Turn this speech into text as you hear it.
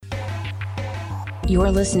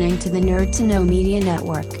You're listening to the Nerd to Know Media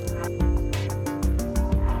Network.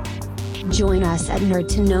 Join us at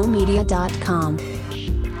nerdtoknowmedia.com.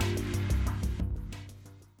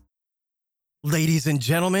 Ladies and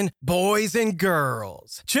gentlemen, boys and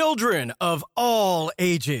girls, children of all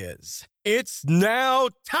ages, it's now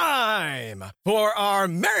time for our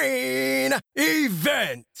main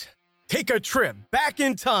event. Take a trip back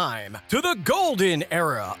in time to the golden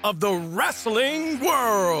era of the wrestling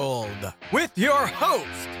world with your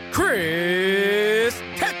host, Chris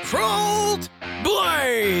Tetrold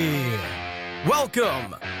Blade.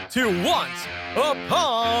 Welcome to Once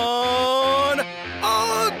Upon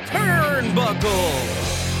a Turnbuckle.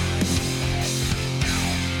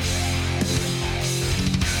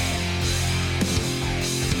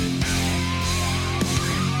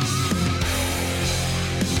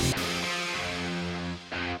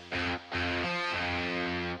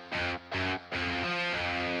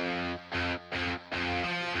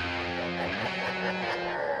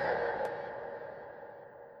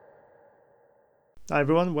 Hi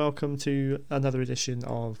everyone, welcome to another edition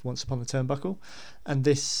of Once Upon a Turnbuckle, and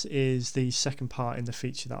this is the second part in the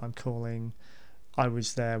feature that I'm calling I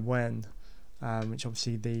Was There When, which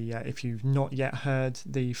obviously if you've not yet heard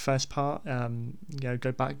the first part,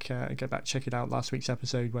 go back, check it out, last week's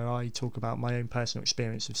episode where I talk about my own personal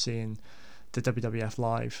experience of seeing the WWF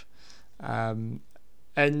live, and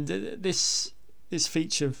this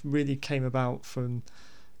feature really came about from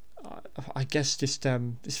I guess just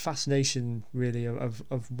this fascination really of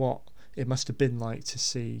what it must have been like to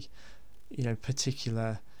see,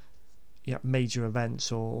 particular major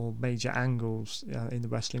events or major angles in the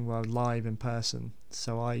wrestling world live in person.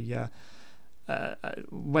 So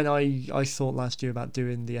when I thought last year about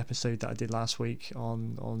doing the episode that I did last week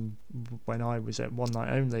on when I was at One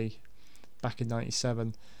Night Only back in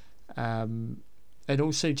 '97, and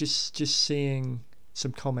also just seeing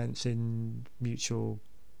some comments in mutual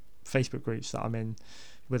Facebook groups that I'm in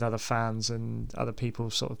with other fans and other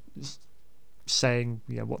people sort of saying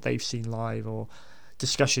what they've seen live, or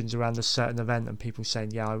discussions around a certain event and people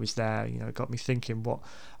saying I was there, it got me thinking what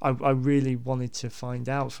I really wanted to find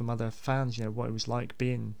out from other fans, what it was like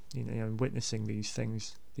being witnessing these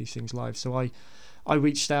things live. So I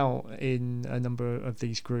reached out in a number of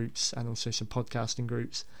these groups and also some podcasting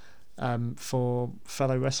groups for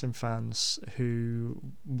fellow wrestling fans who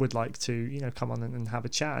would like to come on and have a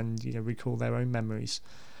chat and recall their own memories,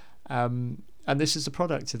 and this is the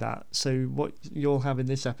product of that. So what you'll have in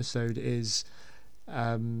this episode is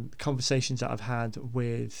conversations that I've had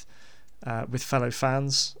with fellow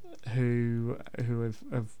fans who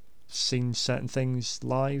have seen certain things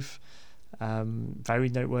live, very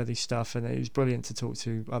noteworthy stuff, and it was brilliant to talk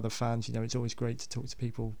to other fans. It's always great to talk to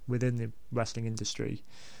people within the wrestling industry.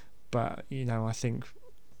 But, I think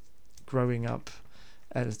growing up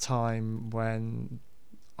at a time when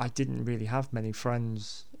I didn't really have many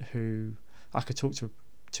friends who I could talk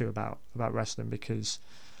to about wrestling, because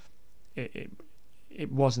it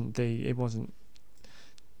wasn't the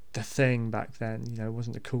thing back then. It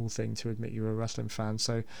wasn't a cool thing to admit you were a wrestling fan.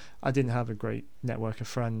 So I didn't have a great network of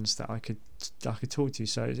friends that I could talk to.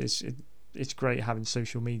 So it's great having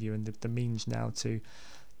social media and the means now to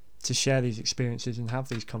share these experiences and have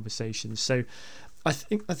these conversations. So I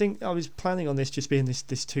think I was planning on this just being this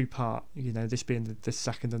two-part, this being the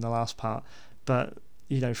second and the last part, but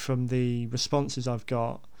from the responses I've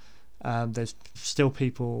got, there's still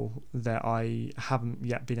people that I haven't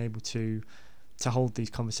yet been able to hold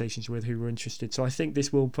these conversations with who were interested. So I think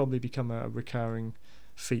this will probably become a recurring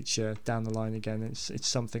feature down the line again. It's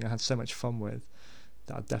something I had so much fun with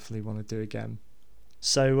that I definitely want to do again.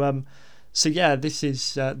 So yeah, this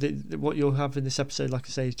is what you'll have in this episode. Like I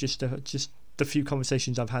say, is just the few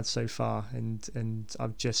conversations I've had so far, and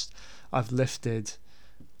I've lifted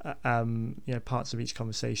parts of each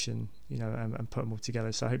conversation, and put them all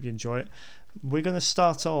together. So I hope you enjoy it. We're going to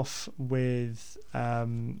start off with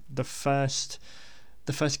the first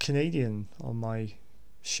Canadian on my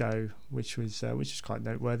show, which was quite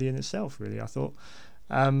noteworthy in itself, really, I thought.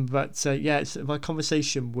 It's my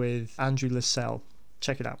conversation with Andrew Lascelles.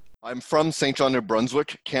 Check it out. I'm from St. John, New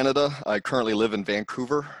Brunswick, Canada. I currently live in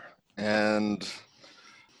Vancouver. And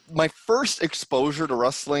my first exposure to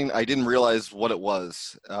wrestling, I didn't realize what it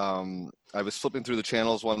was. I was flipping through the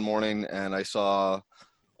channels one morning and I saw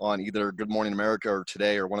on either Good Morning America or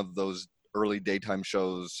Today or one of those early daytime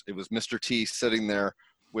shows, it was Mr. T sitting there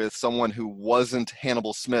with someone who wasn't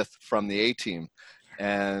Hannibal Smith from the A-Team.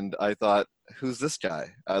 And I thought, who's this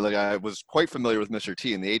guy? I was quite familiar with Mr.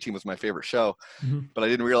 T, and the A-Team was my favorite show, but I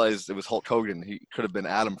didn't realize it was Hulk Hogan. He could have been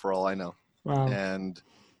Adam for all I know. Wow. And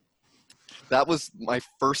that was my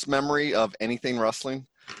first memory of anything wrestling.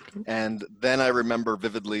 And then I remember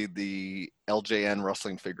vividly the LJN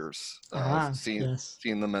wrestling figures,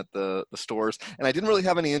 seeing them at the stores. And I didn't really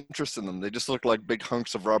have any interest in them. They just looked like big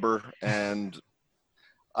hunks of rubber. And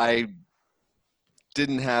I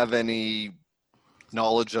didn't have any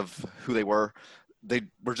knowledge of who they were. They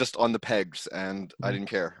were just on the pegs, and I didn't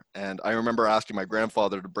care. And I remember asking my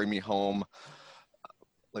grandfather to bring me home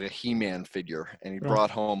like a He-Man figure, and he brought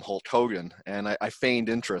home Hulk Hogan, and I feigned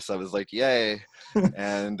interest. I was like, yay.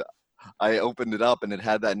 And I opened it up, and it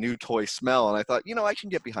had that new toy smell, and I thought, I can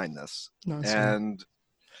get behind this. And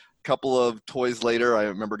a couple of toys later, I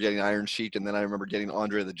remember getting Iron Sheik, and then I remember getting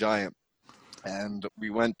Andre the Giant. And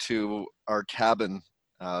we went to our cabin.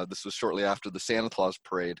 This was shortly after the Santa Claus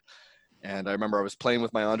parade. And I remember I was playing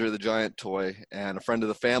with my Andre the Giant toy, and a friend of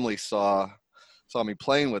the family saw me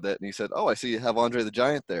playing with it, and he said, "Oh, I see you have Andre the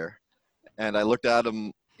Giant there." And I looked at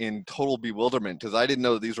him in total bewilderment, because I didn't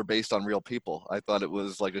know that these were based on real people. I thought it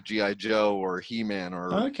was like a G.I. Joe or He-Man or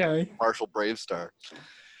Marshall Bravestar.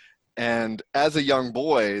 And as a young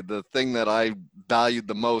boy, the thing that I valued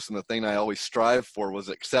the most and the thing I always strived for was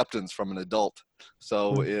acceptance from an adult.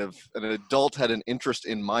 So if an adult had an interest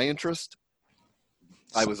in my interest,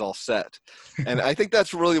 I was all set. And I think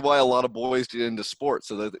that's really why a lot of boys get into sports,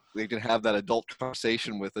 so that they can have that adult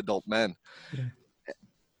conversation with adult men. Yeah.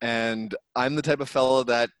 And I'm the type of fellow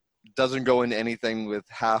that doesn't go into anything with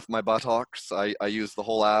half my buttocks. I use the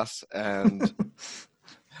whole ass. And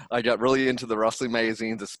I got really into the wrestling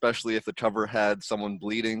magazines, especially if the cover had someone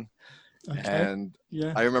bleeding. Okay. And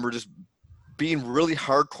I remember just being really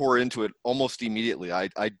hardcore into it almost immediately. I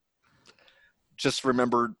just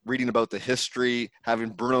remember reading about the history, having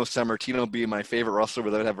Bruno Sammartino be my favorite wrestler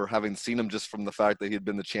without ever having seen him, just from the fact that he'd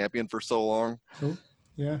been the champion for so long. Cool.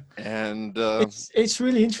 Yeah. And it's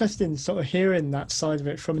really interesting sort of hearing that side of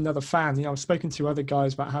it from another fan. I've spoken to other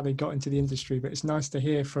guys about how they got into the industry, but it's nice to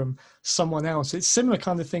hear from someone else. It's similar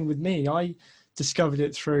kind of thing with me. I discovered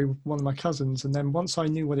it through one of my cousins, and then once I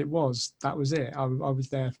knew what it was, that was it. I was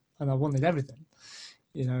there and I wanted everything.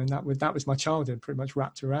 And that was my childhood, pretty much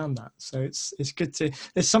wrapped around that. So it's good to.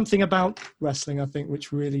 There's something about wrestling, I think,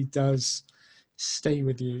 which really does stay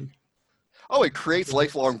with you. Oh, it creates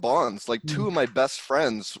lifelong bonds. Like two of my best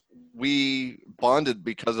friends, we bonded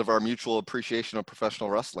because of our mutual appreciation of professional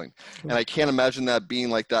wrestling. And I can't imagine that being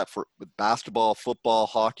like that with basketball, football,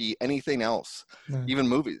 hockey, anything else, even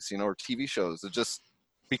movies, or TV shows. It's just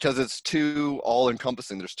because it's too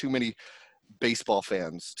all-encompassing. There's too many baseball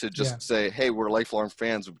fans to just say, hey, we're lifelong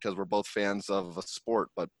fans because we're both fans of a sport.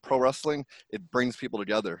 But pro wrestling, it brings people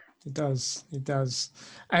together. It does.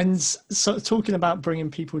 And so, talking about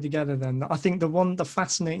bringing people together, then I think the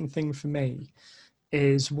fascinating thing for me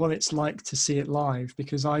is what it's like to see it live,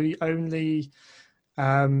 because I only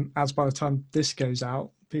as by the time this goes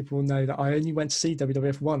out, people will know that I only went to see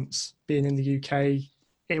WWF once, being in the UK.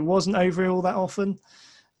 It wasn't over all that often.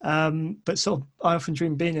 But sort of, I often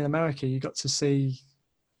dream being in America, you got to see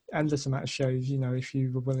endless amount of shows, if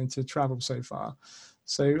you were willing to travel so far.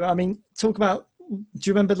 So, I mean, talk about, do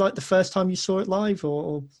you remember like the first time you saw it live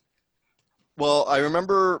or? Well, I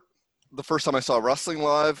remember the first time I saw wrestling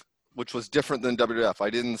live, which was different than WWF. I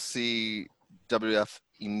didn't see WWF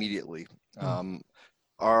immediately.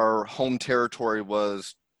 Our home territory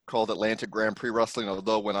was called Atlantic Grand Prix Wrestling,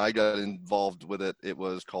 although when I got involved with it, it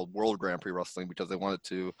was called World Grand Prix Wrestling, because they wanted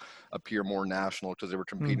to appear more national, because they were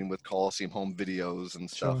competing with Coliseum home videos and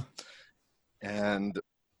stuff. Sure. And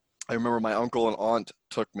I remember my uncle and aunt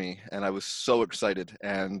took me, and I was so excited.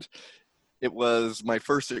 And it was my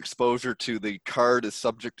first exposure to the card is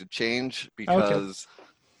subject to change, because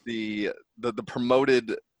the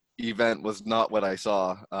promoted event was not what I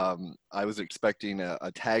saw. I was expecting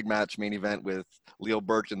a tag match main event with Leo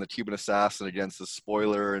Burke and the Cuban Assassin against the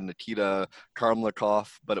Spoiler and Nikita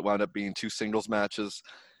Karmlikov, but it wound up being two singles matches.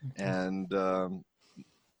 And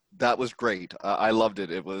that was great. I loved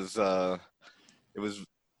it. It was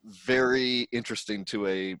very interesting to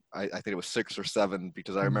I think it was 6 or 7,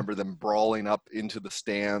 because I remember them brawling up into the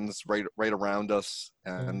stands right around us,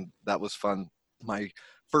 and that was fun. My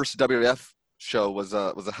first WWF show was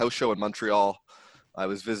a house show in Montreal. I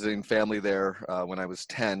was visiting family there when I was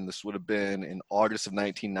 10. This would have been in August of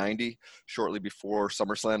 1990, shortly before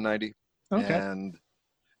SummerSlam 90. Okay. And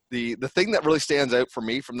the thing that really stands out for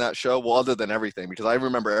me from that show, well, other than everything, because I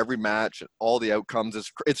remember every match, all the outcomes,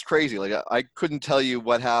 it's crazy. Like I couldn't tell you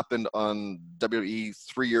what happened on WWE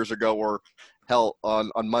 3 years ago, or hell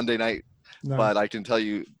on Monday night, but I can tell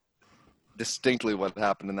you distinctly what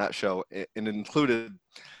happened in that show. And it included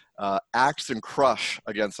Axe and Crush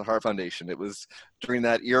against the Hart Foundation. It was during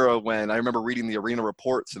that era when I remember reading the arena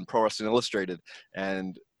reports in Pro Wrestling Illustrated,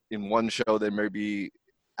 and in one show there may be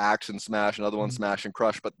Axe and Smash, another one Smash and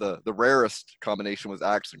Crush, but the rarest combination was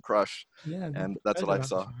Axe and Crush. Yeah, and that's what I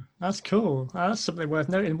saw. That's cool. That's something worth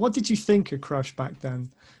noting. What did you think of Crush back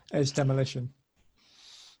then as Demolition?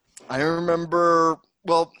 I remember,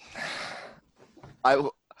 well,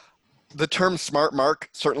 the term smart mark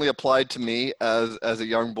certainly applied to me as a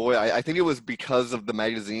young boy. I think it was because of the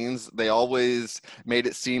magazines. They always made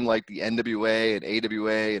it seem like the NWA and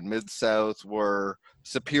AWA and Mid-South were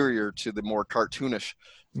superior to the more cartoonish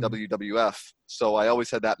WWF. So I always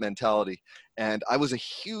had that mentality. And I was a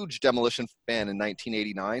huge Demolition fan in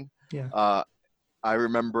 1989. Yeah. I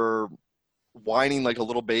remember whining like a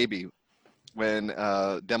little baby when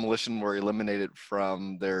Demolition were eliminated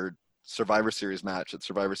from their Survivor Series match at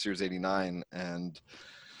Survivor Series 89. And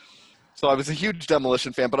so I was a huge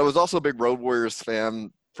Demolition fan, but I was also a big Road Warriors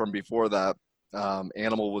fan from before that.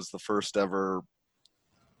 Animal was the first ever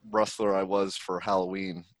wrestler I was for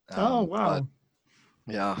Halloween. Oh, wow.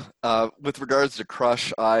 Yeah. With regards to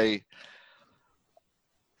Crush, I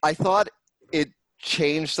thought it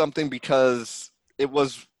changed something because it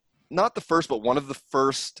was not the first, but one of the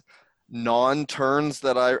first non-turns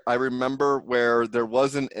that I remember where there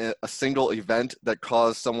wasn't a single event that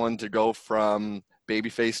caused someone to go from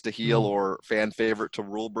babyface to heel or fan favorite to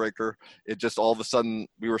rule breaker. It just all of a sudden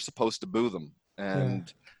we were supposed to boo them.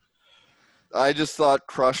 And I just thought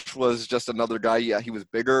Crush was just another guy. Yeah, he was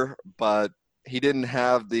bigger, but he didn't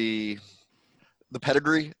have the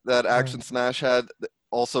pedigree that Action Smash had.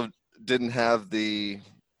 Also didn't have the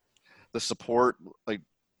support, like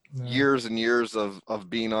years and years of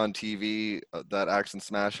being on TV that Action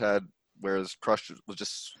Smash had, whereas Crush was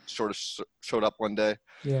just sort of showed up one day,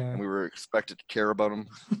 and we were expected to care about him.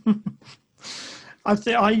 I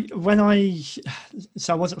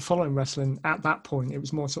wasn't following wrestling at that point. It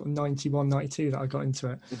was more sort of 91, 92 that I got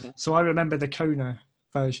into it. So I remember the Kona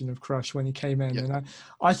version of Crush when he came in, and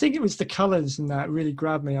I think it was the colors and that really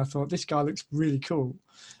grabbed me. I thought, this guy looks really cool.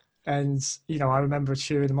 And, you know, I remember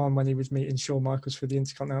cheering him on when he was meeting Shawn Michaels for the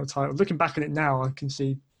Intercontinental title. Looking back at it now, I can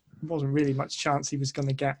see there wasn't really much chance he was going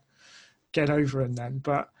to get over him then.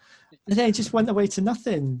 But then he just went away to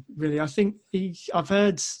nothing, really. I think I've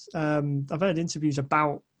heard interviews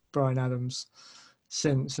about Bryan Adams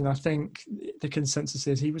since, and I think the consensus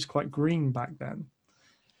is he was quite green back then.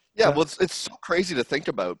 Yeah, well, it's so crazy to think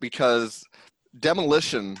about because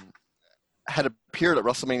Demolition had appeared at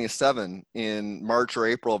WrestleMania 7 in March or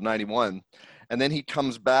April of 91. And then he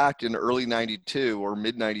comes back in early 92 or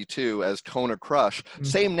mid 92 as Kona Crush,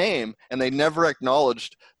 same name. And they never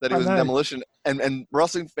acknowledged that it was Demolition. And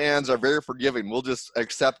wrestling fans are very forgiving. We'll just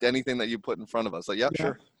accept anything that you put in front of us. Like,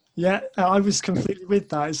 sure. Yeah, I was completely with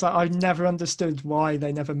that. It's like I never understood why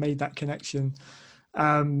they never made that connection.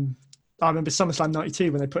 I remember SummerSlam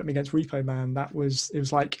 92 when they put him against Repo Man. It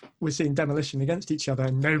was like we're seeing Demolition against each other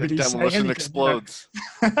and nobody's saying anything. Demolition explodes.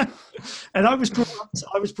 You know? And I was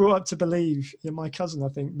brought up to believe. My cousin, I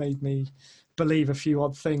think, made me believe a few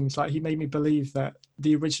odd things. Like he made me believe that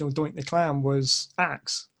the original Doink the Clown was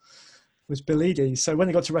Axe, was Bill Eadie. So when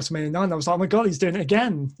they got to WrestleMania 9, I was like, oh my God, he's doing it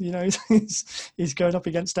again. You know, he's going up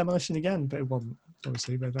against Demolition again, but it wasn't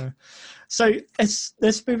obviously. But so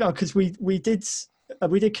let's move on because we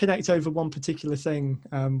did connect over one particular thing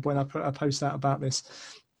when I put a post out about this.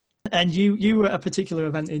 And you were at a particular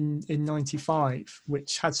event in 95,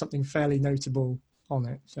 which had something fairly notable on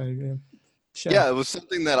it. So, sure. Yeah, it was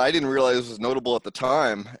something that I didn't realize was notable at the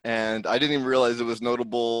time. And I didn't even realize it was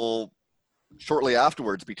notable shortly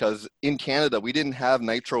afterwards because in Canada, we didn't have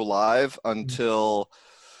Nitro Live until,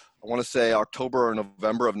 I want to say, October or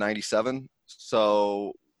November of 97.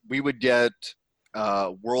 So we would get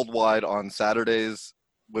Worldwide on Saturdays,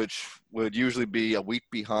 which would usually be a week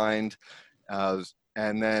behind,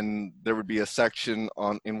 and then there would be a section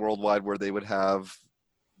in Worldwide where they would have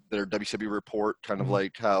their WCW report, kind of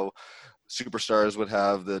like how Superstars would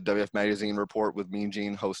have the WF Magazine report with Mean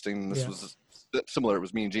Gene hosting. This was similar. It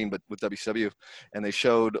was Mean Gene, but with WCW, and they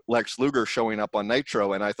showed Lex Luger showing up on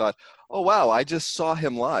Nitro, and I thought, oh wow, I just saw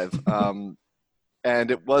him live.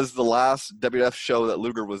 And it was the last WWF show that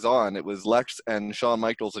Luger was on. It was Lex and Shawn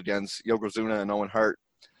Michaels against Yokozuna and Owen Hart.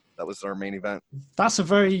 That was our main event. That's a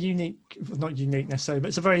very not unique necessarily, but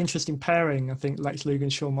it's a very interesting pairing, I think, Lex Luger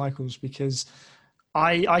and Shawn Michaels, because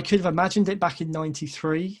I could have imagined it back in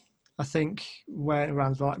 93, I think, when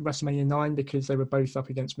around like WrestleMania 9, because they were both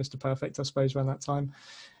up against Mr. Perfect, I suppose, around that time.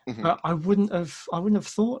 But I wouldn't have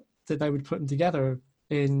thought that they would put them together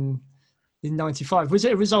in 95. Was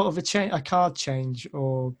it a result of a card change,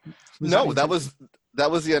 or no? That was That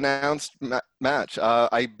was the announced match.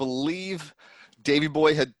 I believe Davey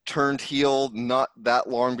Boy had turned heel not that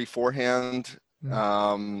long beforehand.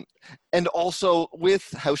 And also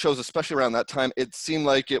with house shows, especially around that time, it seemed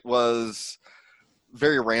like it was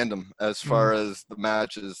very random as far as the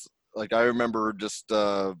matches. Like I remember just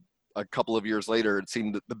a couple of years later, it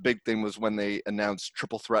seemed that the big thing was when they announced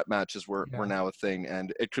triple threat matches were now a thing.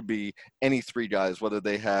 And it could be any three guys, whether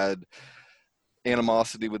they had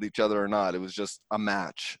animosity with each other or not. It was just a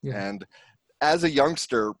match. And as a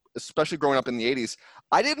youngster, especially growing up in the 80s,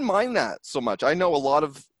 I didn't mind that so much. I know a lot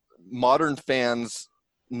of modern fans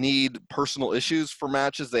need personal issues for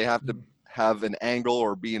matches. They have to have an angle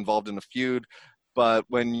or be involved in a feud. But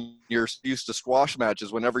when you're used to squash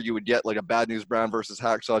matches, whenever you would get like a Bad News Brown versus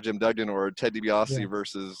Hacksaw Jim Duggan or Ted DiBiase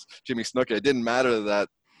versus Jimmy Snuka, it didn't matter that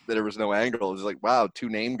there was no angle. It was like, wow, two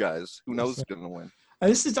name guys. Who knows who's going to win?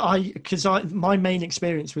 And this is my main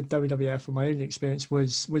experience with WWF, or my only experience,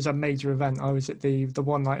 was a major event. I was at the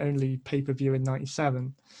one night only pay-per-view in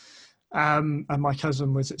 '97. And my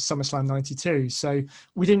cousin was at SummerSlam 92. So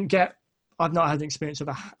we didn't get, I've not had an experience of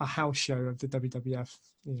a house show of the WWF,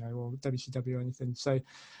 or WCW or anything. So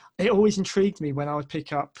it always intrigued me when I would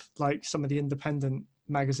pick up like some of the independent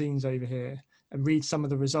magazines over here and read some of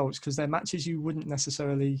the results, because they're matches you wouldn't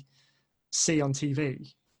necessarily see on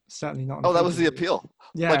TV. Certainly not. That was the appeal.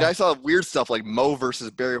 Yeah. Like I saw weird stuff like Mo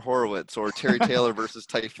versus Barry Horowitz or Terry Taylor versus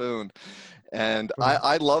Typhoon. And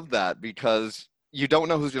I love that because you don't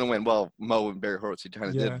know who's going to win. Well, Mo and Barry Horowitz, you kind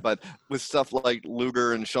of did. But with stuff like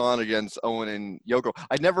Luger and Shawn against Owen and Yoko,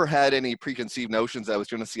 I never had any preconceived notions that I was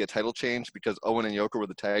going to see a title change because Owen and Yoko were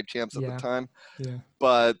the tag champs at the time. Yeah.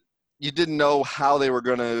 But you didn't know how they were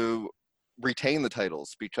going to retain the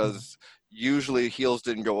titles because usually heels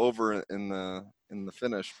didn't go over in the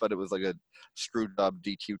finish, but it was like a screwed up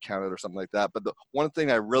DQ counted or something like that. But the one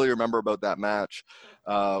thing I really remember about that match,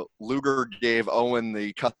 Luger gave Owen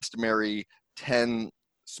the customary 10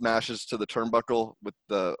 smashes to the turnbuckle with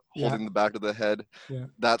the holding the back of the head.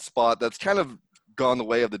 That spot that's kind of gone the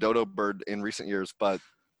way of the dodo bird in recent years, but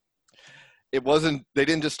it wasn't, they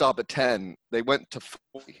didn't just stop at 10, they went to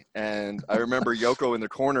 40. And I remember Yoko in the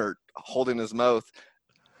corner holding his mouth,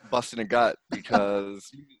 busting a gut,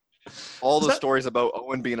 because all the stories about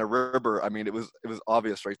Owen being a ribber, I mean, it was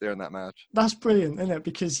obvious right there in that match. That's brilliant, isn't it?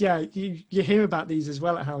 Because you hear about these as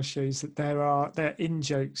well at house shows, that they're in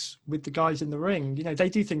jokes with the guys in the ring. They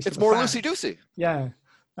do things. It's more loosey-goosey. Yeah,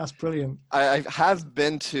 that's brilliant. I have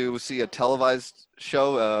been to see a televised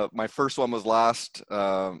show. My first one was last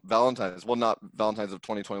Valentine's. Well, not Valentine's of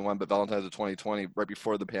 2021, but Valentine's of 2020, right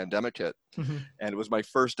before the pandemic hit. And it was my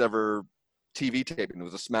first ever TV taping. It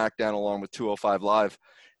was a SmackDown along with 205 Live.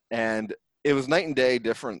 And it was night and day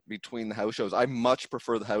different between the house shows. I much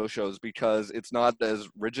prefer the house shows because it's not as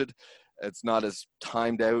rigid. It's not as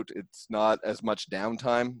timed out. It's not as much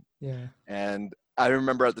downtime. Yeah. And I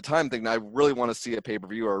remember at the time thinking, I really want to see a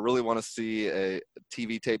pay-per-view, or I really want to see a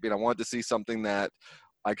TV taping. I wanted to see something that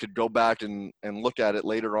I could go back and look at it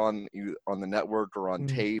later on the network or on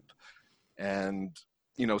tape and,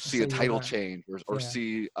 see a title change or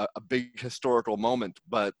see a big historical moment.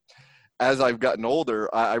 But as I've gotten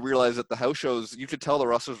older, I realized that the house shows, you could tell the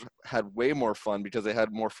wrestlers had way more fun because they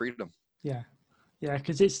had more freedom. Yeah. Yeah,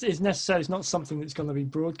 because it's necessary. It's not something that's going to be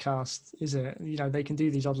broadcast, is it? They can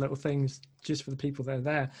do these odd little things just for the people that are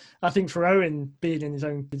there. I think for Owen, being in his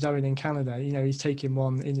own in Canada, he's taking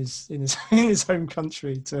one in his home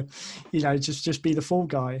country to, just be the fall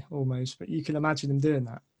guy almost. But you can imagine him doing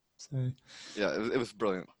that. So yeah, it was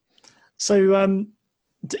brilliant. So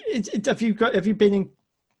have you been in?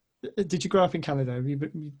 Did you grow up in Canada? Have you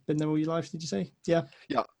been there all your life, did you say? Yeah.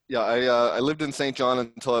 Yeah. I lived in St. John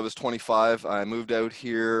until I was 25. I moved out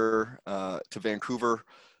here to Vancouver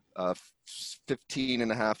 15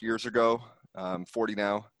 and a half years ago. I'm 40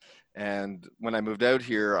 now. And when I moved out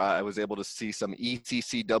here, I was able to see some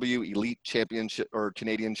ECCW, Elite Championship or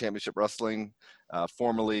Canadian Championship Wrestling,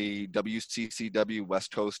 formerly WCCW,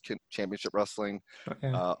 West Coast Championship Wrestling.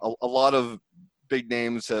 Okay. A lot of big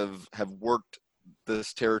names have worked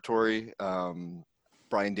this territory.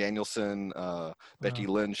 Brian Danielson, Becky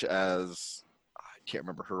Lynch as, I can't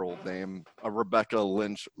remember her old name, Rebecca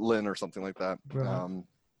Lynn or something like that. Right.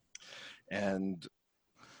 And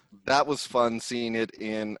that was fun seeing it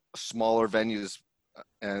in smaller venues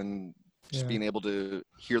and just being able to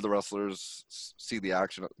hear the wrestlers, see the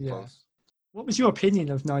action up close. What was your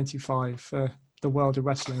opinion of 95 for the world of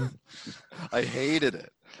wrestling? I hated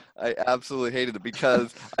it. I absolutely hated it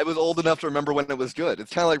because I was old enough to remember when it was good.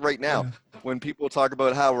 It's kind of like right now when people talk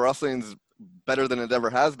about how wrestling's better than it ever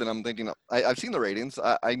has been. I'm thinking, I've seen the ratings.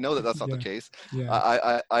 I know that that's not the case.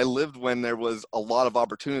 Yeah. I lived when there was a lot of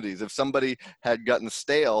opportunities. If somebody had gotten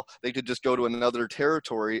stale, they could just go to another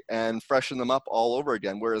territory and freshen them up all over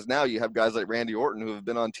again. Whereas now you have guys like Randy Orton who have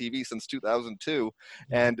been on TV since 2002,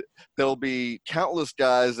 and there'll be countless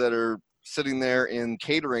guys that are sitting there in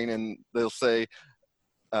catering, and they'll say,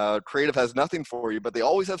 creative has nothing for you, but they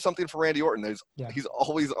always have something for Randy Orton. He's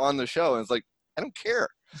always on the show, and it's like, I don't care.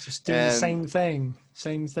 It's just doing the same thing.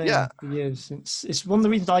 Yeah. For years. It's one of the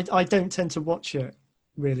reasons I don't tend to watch it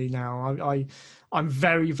really now. I'm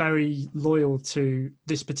very, very loyal to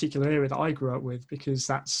this particular era that I grew up with, because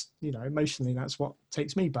that's, emotionally, that's what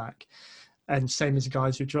takes me back. And same as the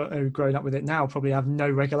guys who've grown up with it now probably have no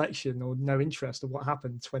recollection or no interest of what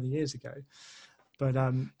happened 20 years ago. But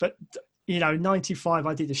 95,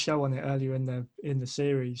 I did a show on it earlier in the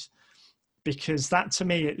series, because that, to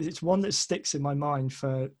me, it's one that sticks in my mind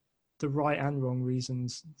for the right and wrong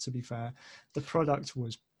reasons, to be fair. The product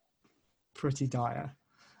was pretty dire.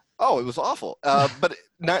 Oh, it was awful. But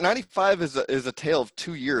 95 is a tale of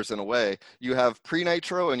 2 years in a way. You have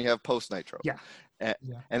pre-Nitro and you have post-Nitro. Yeah.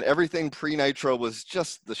 And everything pre-Nitro was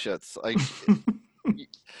just the shits. Like,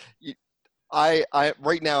 I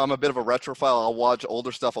right now I'm a bit of a retrophile. I'll watch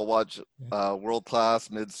older stuff. I'll watch World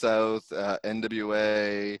Class, Mid-South,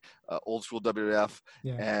 NWA, Old School WWF,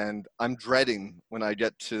 and I'm dreading when I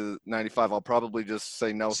get to 95. I'll probably just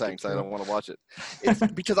say no thanks. I don't want to watch it. It's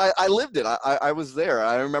because I lived it. I was there.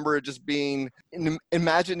 I remember it just being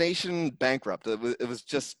imagination bankrupt. It was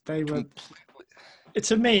just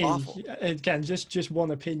to me, awful. Again, just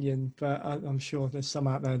one opinion, but I'm sure there's some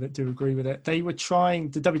out there that do agree with it. They were trying,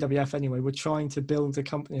 the WWF anyway, were trying to build a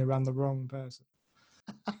company around the wrong person.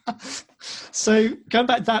 So going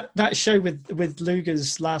back that show with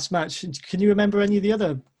Luger's last match, can you remember any of the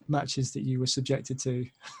other matches that you were subjected to?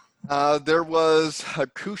 There was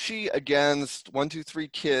Hakushi against 1-2-3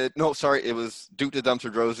 Kid. No, sorry, it was Duke the Dumpster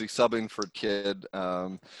Droese subbing for Kid.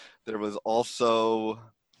 There was also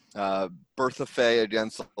Bertha Faye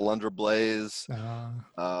against Alundra Blaze.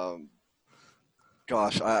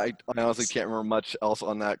 Gosh, I honestly can't remember much else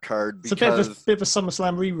on that card. Because it's a bit of a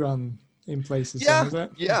SummerSlam rerun in places. Yeah, is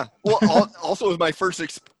it? Yeah. Well, also it was my first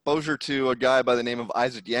exposure to a guy by the name of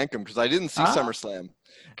Isaac Yankem, because I didn't see SummerSlam.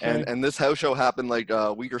 Okay. And this house show happened like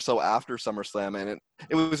a week or so after SummerSlam, and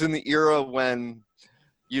it was in the era when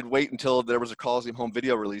you'd wait until there was a Coliseum home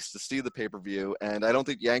video release to see the pay-per-view, and I don't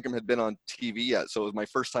think Yankem had been on TV yet, so it was my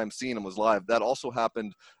first time seeing him was live. That also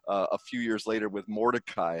happened a few years later with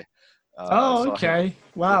Mordecai. Okay.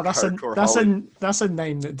 Wow, that's a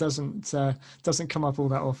name that doesn't come up all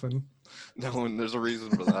that often. No, and there's a reason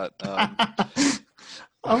for that.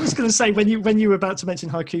 I was going to say, when you were about to mention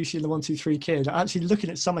Hakushi and the 1-2-3 Kid, actually looking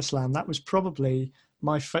at SummerSlam, that was probably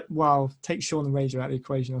take Shawn and Razor out of the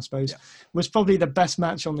equation, I suppose, was probably the best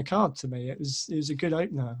match on the card to me. It was a good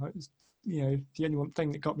opener. It was, the only one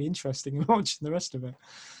thing that got me interested in watching the rest of it.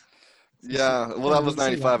 Yeah, well, that was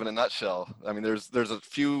 95 in a nutshell. I mean, there's a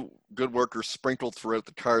few good workers sprinkled throughout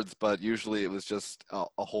the cards, but usually it was just a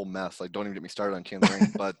whole mess. Like, don't even get me started on King of the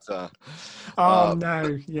Ring. But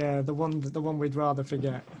the one we'd rather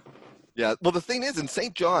forget. Yeah, well, the thing is, in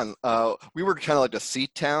St. John, we were kind of like a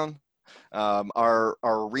seat town. Our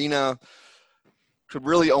arena could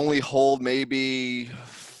really only hold maybe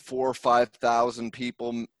 4,000 or 5,000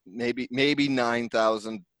 people, maybe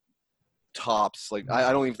 9,000 tops. Like,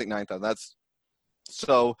 I don't even think 9,000.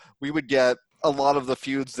 So we would get a lot of the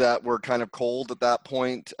feuds that were kind of cold at that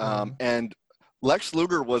point. And Lex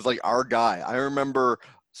Luger was like our guy. I remember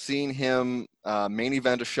seeing him main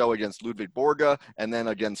event a show against Ludwig Borga, and then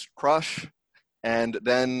against Crush, and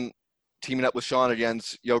then teaming up with Shawn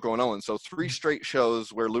against Yoko and Owen. So 3 straight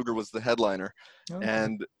shows where Luger was the headliner,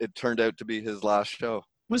 and it turned out to be his last show.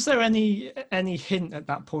 Was there any hint at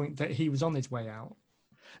that point that he was on his way out?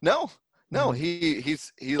 No,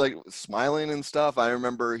 he's like smiling and stuff. I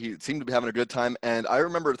remember he seemed to be having a good time, and I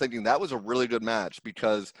remember thinking that was a really good match,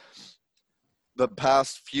 because the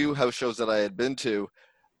past few house shows that I had been to,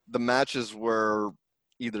 the matches were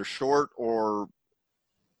either short or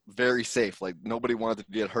very safe. Like, nobody wanted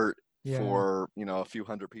to get hurt for a few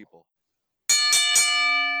hundred people.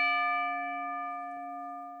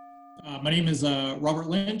 My name is Robert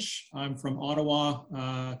Lynch. I'm from Ottawa,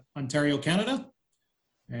 Ontario, Canada.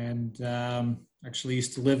 And actually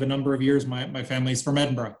used to live a number of years. My family's from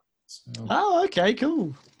Edinburgh. So, okay,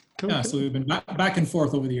 cool. So we've been back and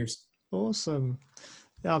forth over the years. Awesome.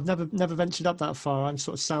 Yeah, I've never ventured up that far. I'm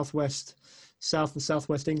sort of south and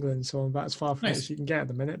southwest England, so I'm about as far from it as you can get at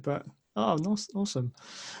the minute. But Oh, nice, awesome.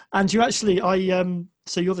 And you actually,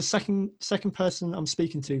 so you're the second person I'm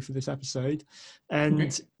speaking to for this episode, and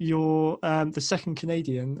Okay. you're the second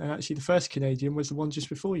Canadian, and actually the first Canadian was the one just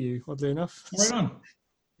before you, oddly enough. Right on.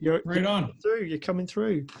 You're Right on. You're coming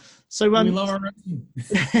through. So We love our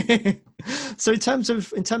wrestling. so in terms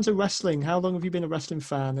of wrestling, how long have you been a wrestling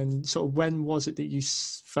fan, and sort of when was it that you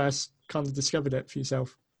first kind of discovered it for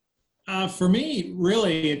yourself? For me,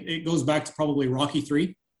 really, it goes back to probably Rocky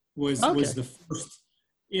III was the first.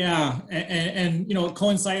 Yeah, and you know, it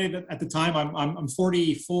coincided at the time. I'm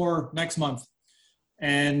 44 next month,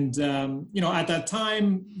 and you know, at that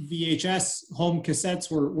time, VHS home cassettes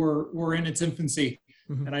were in its infancy.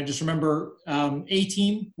 Mhm. And I just remember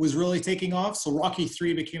A-Team was really taking off. So Rocky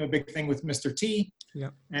III became a big thing with Mr. T. Yeah.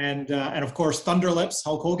 And of course, Thunder Lips,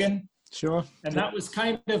 Hulk Hogan. Sure. And that was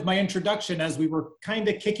kind of my introduction as we were kind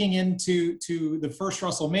of kicking into the first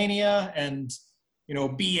WrestleMania, and you know,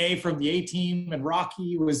 BA from the A-Team and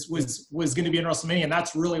Rocky was going to be in WrestleMania. And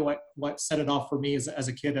that's really what set it off for me as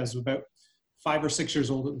a kid. I was about 5 or 6 years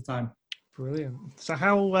old at the time. Brilliant. So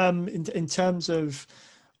how in terms of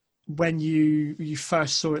when you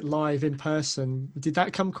first saw it live in person, did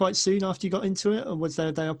that come quite soon after you got into it, or was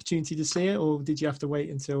there the opportunity to see it, or did you have to wait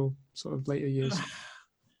until sort of later years?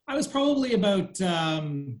 I was probably about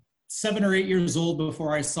 7 or 8 years old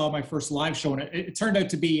before I saw my first live show, and it turned out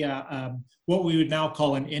to be what we would now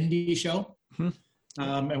call an indie show.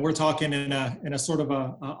 Mm-hmm. And we're talking in a sort of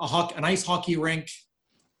an ice hockey rink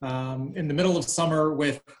in the middle of summer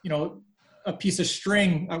with, you know, a piece of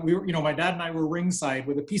string. We were, you know, my dad and I were ringside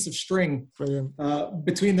with a piece of string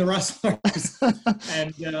between the wrestlers.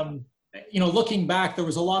 And, you know, looking back, there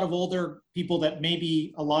was a lot of older people that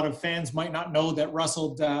maybe a lot of fans might not know that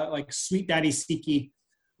wrestled, like Sweet Daddy Siki,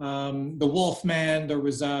 the Wolfman. There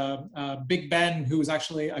was Big Ben, who was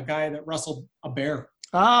actually a guy that wrestled a bear.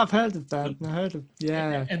 Ah, I've heard of that.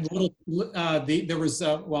 And there was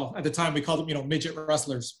well, at the time we called them, you know, midget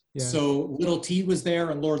wrestlers. Yeah. So Little T was there,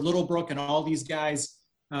 and Lord Littlebrook, and all these guys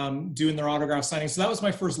doing their autograph signings. So that was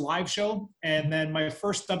my first live show, and then my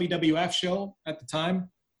first WWF show at the time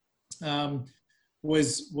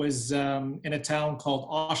was in a town called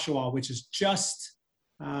Oshawa, which is just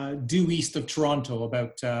due east of Toronto,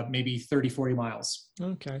 about maybe 30-40 miles.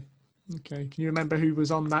 Okay. Can you remember who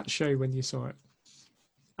was on that show when you saw it?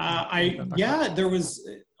 There was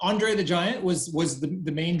Andre the Giant was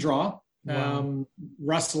the main draw. Wow.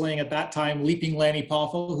 Wrestling at that time, Leaping Lanny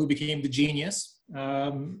Poffo, who became the Genius.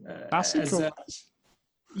 That's cool.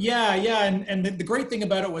 And the great thing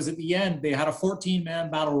about it was at the end they had a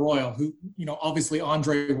 14-man battle royal. Who, you know, obviously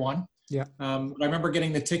Andre won. Yeah. I remember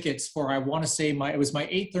getting the tickets for, I want to say it was my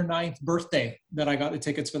 8th or 9th birthday that I got the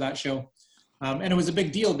tickets for that show. And it was a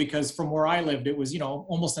big deal because from where I lived, it was, you know,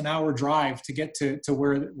 almost an hour drive to get to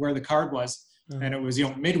where the card was. Mm. And it was, you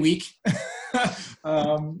know, midweek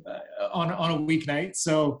on a weeknight.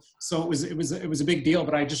 So it was a big deal.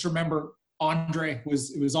 But I just remember Andre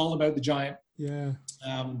it was all about the Giant. Yeah.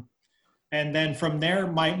 And then from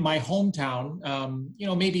there, my hometown, you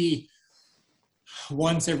know, maybe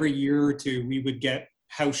once every year or two, we would get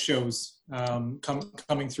house shows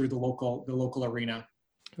coming through the local arena.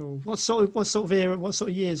 Cool. What sort of era? What sort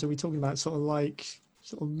of years are we talking about? Sort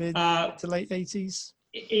of mid to late 80s.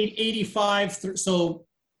 85 through. So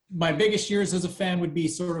my biggest years as a fan would be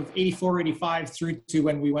sort of 84, 85 through to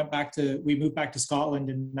when we moved back to Scotland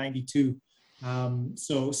in 92.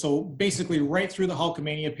 So basically right through the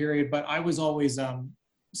Hulkamania period. But I was always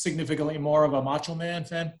significantly more of a Macho Man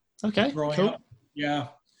fan. Okay. Growing cool. up. Yeah,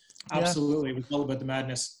 absolutely. It was all about the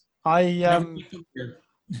madness. I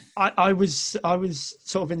was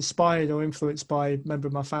sort of inspired or influenced by a member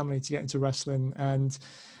of my family to get into wrestling, and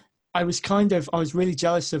I was really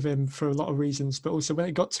jealous of him for a lot of reasons, but also when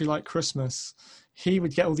it got to like Christmas, he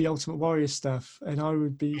would get all the Ultimate Warrior stuff and I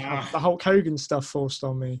would be the Hulk Hogan stuff forced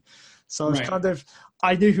on me. So I was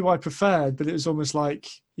I knew who I preferred, but it was almost like,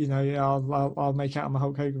 you know, yeah, I'll make out I'm a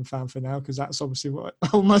Hulk Hogan fan for now because that's obviously what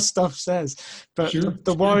all my stuff says. But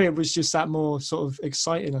the Warrior was just that more sort of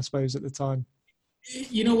exciting, I suppose, at the time.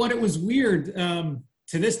 You know what? It was weird to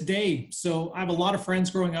this day. So I have a lot of friends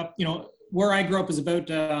growing up. You know, where I grew up is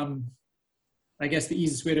about, I guess the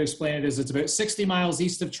easiest way to explain it is it's about 60 miles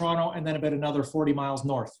east of Toronto and then about another 40 miles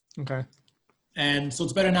north. Okay. And so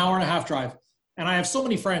it's about an hour and a half drive. And I have so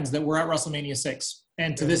many friends that were at WrestleMania 6.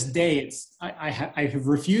 And to this day, I have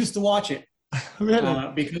refused to watch it.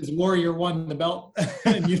 Really? Because Warrior won the belt.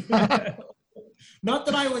 Not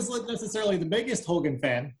that I was necessarily the biggest Hogan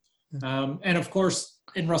fan. And of course,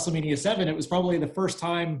 in WrestleMania 7, it was probably the first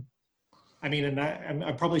time. I mean, and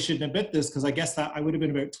I probably shouldn't admit this because I guess that I would have been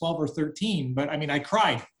about 12 or 13. But I mean, I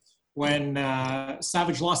cried when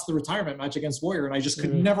Savage lost the retirement match against Warrior, and I just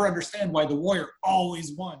could never understand why the Warrior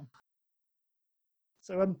always won.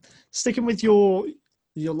 So sticking with your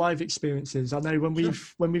live experiences, I know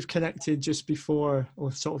when we've connected just before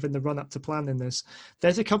or sort of in the run up to planning this,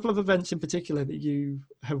 there's a couple of events in particular that you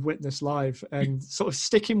have witnessed live, and sort of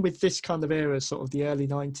sticking with this kind of era, sort of the early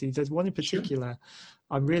 90s, there's one in particular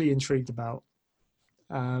I'm really intrigued about.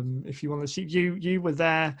 If you want to see, you were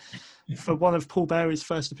there for one of Paul Bearer's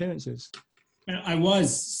first appearances. I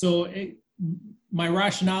was. So my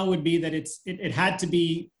rationale would be that it had to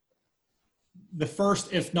be the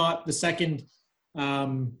first, if not the second,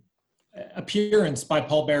 appearance by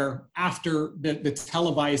Paul Bearer after the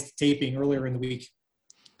televised taping earlier in the week.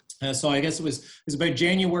 So I guess it was about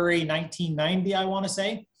January 1990, I want to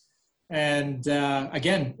say. And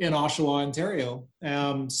again, in Oshawa, Ontario,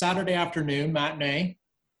 Saturday afternoon matinee.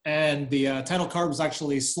 And the title card was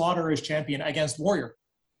actually Slaughter as champion against Warrior.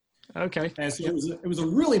 Okay. And so it was a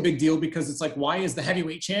really big deal, because it's like, why is the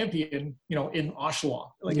heavyweight champion, in Oshawa?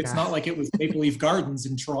 Like, it's not like it was Maple Leaf Gardens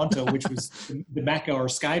in Toronto, which was the Mecca or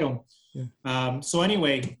Skydome. Yeah. So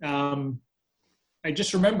anyway, I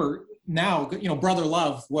just remember now, Brother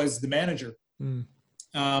Love was the manager. Mm.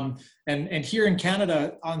 And here in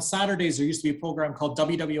Canada on Saturdays, there used to be a program called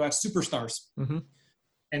WWF Superstars. Mm-hmm.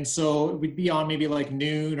 And so it would be on maybe like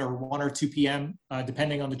noon or 1 or 2 p.m.,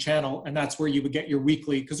 depending on the channel. And that's where you would get your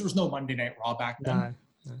weekly, because there was no Monday Night Raw back then.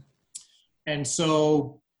 No. And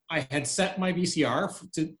so I had set my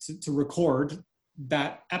VCR to record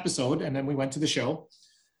that episode. And then we went to the show.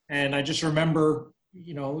 And I just remember,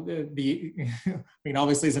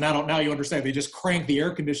 obviously as an adult now, you understand, they just crank the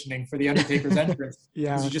air conditioning for the Undertaker's entrance.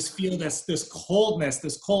 Yeah. You just feel this coldness,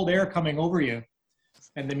 this cold air coming over you.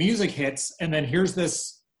 And the music hits. And then here's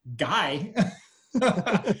this guy.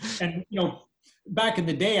 And back in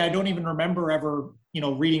the day, I don't even remember ever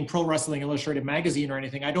reading Pro Wrestling Illustrated magazine or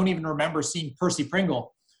anything. I don't even remember seeing Percy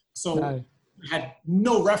Pringle, so I had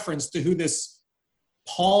no reference to who this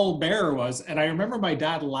Paul Bearer was. And I remember my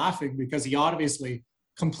dad laughing, because he obviously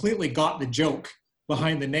completely got the joke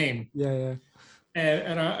behind the name.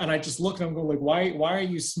 And I just looked at him going, like, why are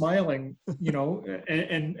you smiling?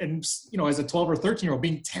 And as a 12 or 13-year-old,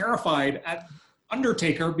 being terrified at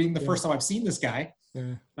Undertaker being the first time I've seen this guy.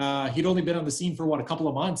 Yeah. He'd only been on the scene for a couple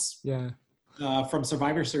of months. Yeah. From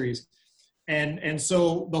Survivor Series. And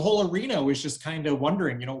so the whole arena was just kind of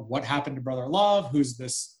wondering, what happened to Brother Love? Who's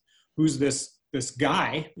this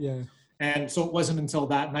guy? Yeah. And so it wasn't until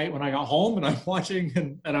that night when I got home and I'm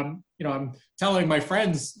watching and I'm telling my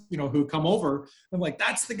friends, who come over, I'm like,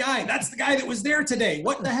 that's the guy that was there today.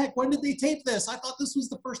 What the heck? When did they tape this? I thought this was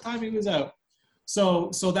the first time he was out.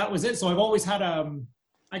 So that was it. So I've always had,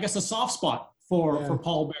 I guess, a soft spot for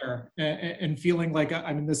Paul Bearer, and feeling like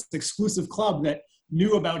I'm in this exclusive club that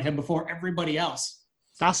knew about him before everybody else.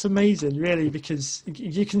 That's amazing, really, because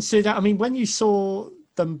you consider, when you saw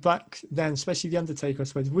them back then, especially The Undertaker, I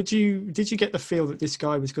suppose, did you get the feel that this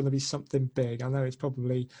guy was going to be something big? I know it's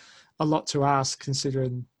probably a lot to ask,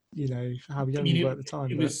 considering, how young you were at the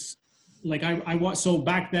time. It was like, I watched, so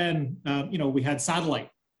back then, we had satellite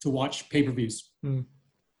to watch pay-per-views. Mm.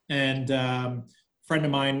 And friend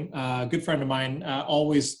of mine, good friend of mine,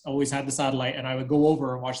 always had the satellite, and I would go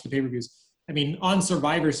over and watch the pay-per-views. On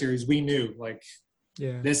Survivor Series, we knew, like,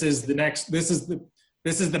 this is the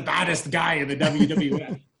baddest guy in the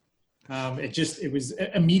WWF. It was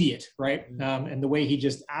immediate, right? And the way he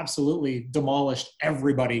just absolutely demolished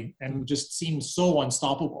everybody and just seemed so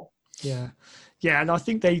unstoppable. Yeah. Yeah, and I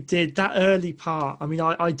think they did that early part.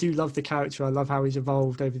 I do love the character. I love how he's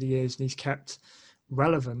evolved over the years, and he's kept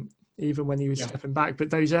relevant even when he was stepping back. But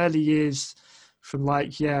those early years from when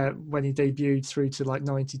he debuted through to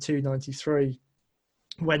 92, 93,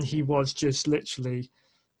 when he was just literally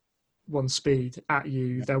one speed at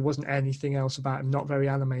you. There wasn't anything else about him, not very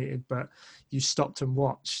animated, but you stopped and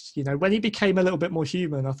watched. When he became a little bit more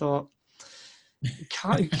human, I thought,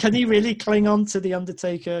 can he really cling on to the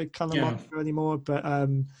Undertaker kind of monster anymore? But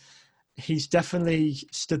he's definitely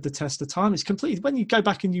stood the test of time. It's completely, when you go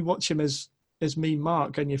back and you watch him as Mean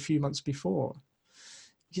Mark only a few months before,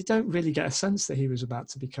 you don't really get a sense that he was about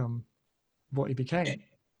to become what he became.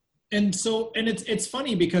 And it's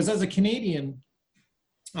funny, because as a Canadian,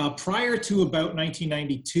 prior to about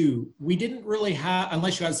 1992, we didn't really have,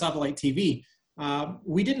 unless you had satellite TV,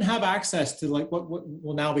 we didn't have access to what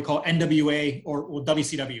will now be called NWA or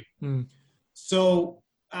WCW. Mm. So,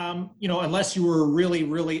 unless you were a really,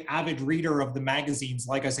 really avid reader of the magazines,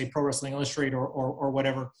 like I say, Pro Wrestling Illustrated or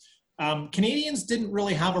whatever, Canadians didn't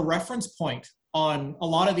really have a reference point on a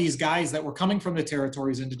lot of these guys that were coming from the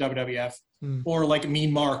territories into WWF, or like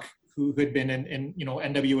Mean Mark, who had been in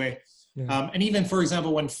NWA. Yeah. And even, for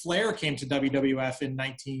example, when Flair came to WWF in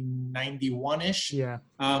 1991-ish, Yeah.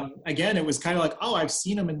 Again, it was kind of like, oh, I've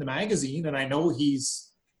seen him in the magazine, and I know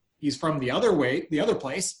he's from the other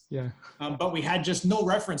place. Yeah. But we had just no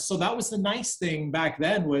reference. So that was the nice thing back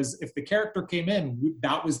then, was if the character came in,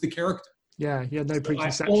 that was the character. Yeah, he had no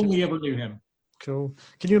preconception. I only ever knew him. Cool.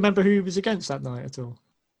 Can you remember who he was against that night at all?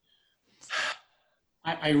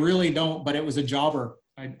 I really don't, but it was a jobber.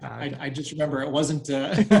 I just remember it wasn't.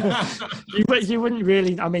 You wouldn't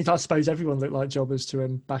really. I mean, I suppose everyone looked like jobbers to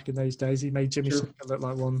him back in those days. He made Jimmy Sure. Snuka look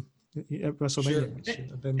like one at WrestleMania. Sure. Which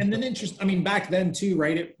shouldn't have been, And then I mean, back then too,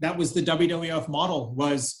 right? That was the WWF model.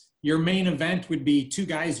 Was your main event would be two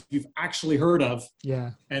guys you've actually heard of,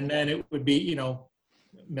 yeah, and then it would be $1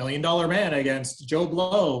 Million Man against Joe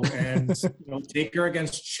Blow, and Taker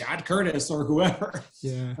against Chad Curtis or whoever.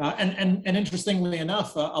 yeah. And interestingly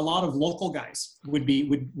enough, a lot of local guys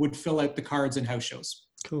would fill out the cards in house shows.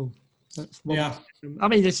 Cool. Yeah. I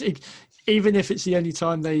mean, even if it's the only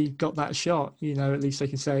time they got that shot, at least they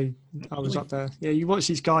can say, I was up there. Yeah, you watch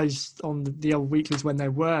these guys on the old weeklies when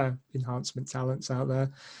there were enhancement talents out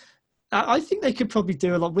there. I think they could probably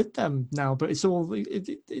do a lot with them now, but it's all,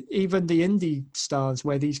 even the indie stars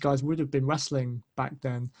where these guys would have been wrestling back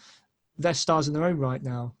then, they're stars in their own right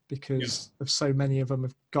now because of so many of them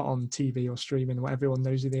have got on TV or streaming where everyone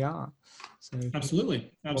knows who they are. So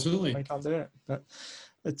Absolutely. they can't do it. But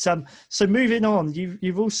so moving on,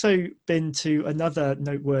 you've also been to another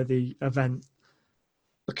noteworthy event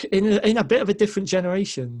in a bit of a different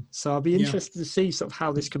generation. So I'll be interested to see sort of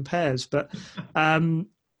how this compares. But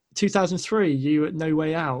 2003, you at No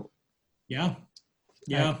Way Out. Yeah.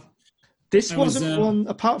 This wasn't one,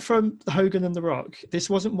 apart from Hogan and The Rock, this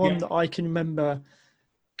wasn't one that I can remember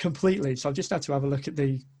completely. So I've just had to have a look at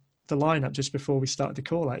the lineup just before we started the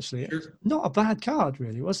call, actually. Sure. Not a bad card,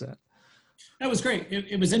 really, was it? That was great.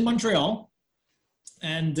 It was in Montreal.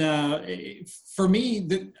 And for me,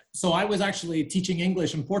 so I was actually teaching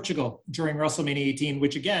English in Portugal during WrestleMania 18,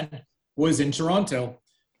 which again was in Toronto.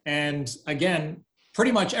 And again,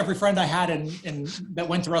 pretty much every friend I had in that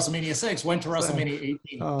went to WrestleMania 6 went to WrestleMania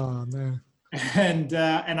 18. Oh, no. And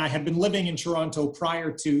I had been living in Toronto prior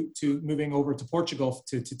to moving over to Portugal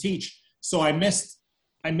to teach. So I missed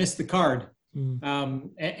the card. And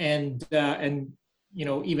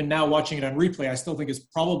even now watching it on replay, I still think it's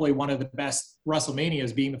probably one of the best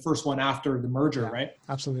WrestleManias, being the first one after the merger, right?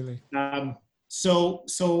 Absolutely. So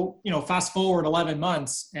fast forward 11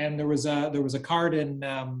 months, and there was a card in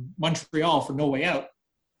Montreal for No Way Out,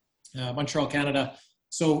 Montreal, Canada.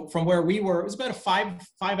 So from where we were, it was about a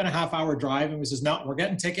 5.5 hour drive, and we says, no, we're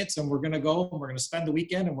getting tickets, and we're going to go, and we're going to spend the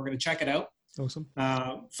weekend, and we're going to check it out. Awesome.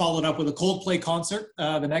 Followed up with a Coldplay concert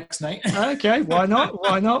the next night. Okay, why not?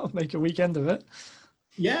 Why not make a weekend of it?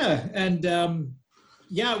 Yeah, and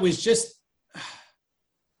it was just.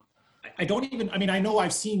 I know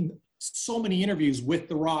I've seen so many interviews with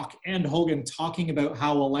The Rock and Hogan talking about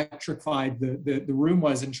how electrified the room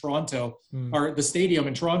was in Toronto, or the stadium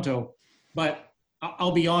in Toronto. But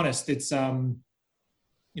I'll be honest, it's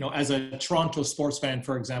as a Toronto sports fan,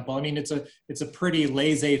 for example, I mean it's a pretty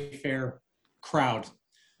laissez-faire crowd.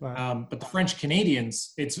 Right. But the French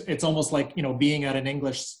Canadians, it's almost like being at an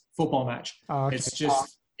English football match. Oh, okay. It's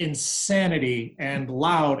just insanity and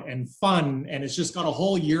loud and fun, and it's just got a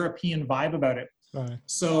whole European vibe about it. Right.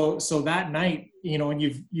 So that night, and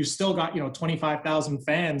you've still got 25,000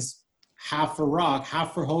 fans, half for Rock,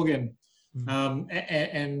 half for Hogan,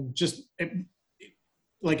 and just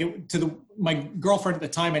my girlfriend at the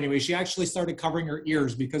time anyway, she actually started covering her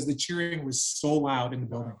ears because the cheering was so loud in the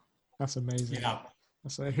building. That's amazing. Yeah.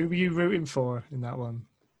 So who were you rooting for in that one?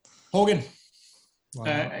 Hogan. Wow.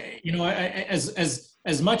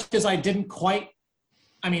 As much as I didn't quite,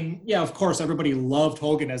 of course, everybody loved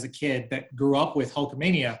Hogan as a kid that grew up with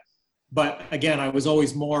Hulkamania. But again, I was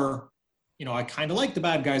always more, I kind of liked the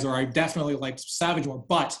bad guys, or I definitely liked Savage more.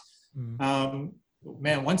 But,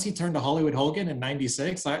 man, once he turned to Hollywood Hogan in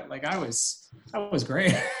 '96, that was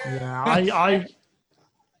great. Yeah,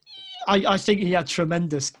 I think he had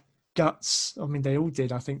tremendous guts. I mean, they all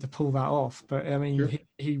did, I think, to pull that off. But I mean, sure.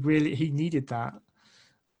 he needed that.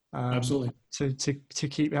 Absolutely. To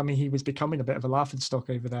keep, he was becoming a bit of a laughingstock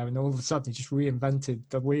over there, and all of a sudden he just reinvented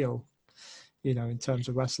the wheel, in terms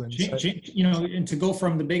of wrestling. And to go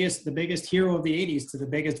from the biggest hero of the '80s to the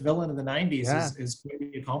biggest villain of the '90s is quite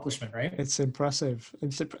the accomplishment, right? It's impressive.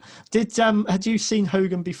 Had you seen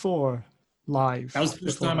Hogan before live? That was the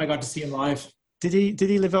first time I got to see him live. Did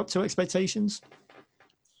he live up to expectations?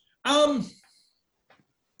 I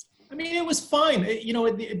I mean, it was fine.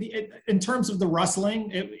 In terms of the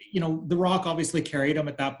wrestling, The Rock obviously carried him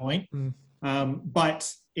at that point.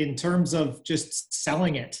 But in terms of just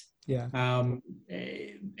selling it, and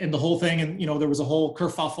the whole thing, and there was a whole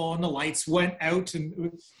kerfuffle, and the lights went out,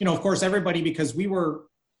 and of course, everybody, because we were,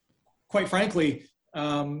 quite frankly,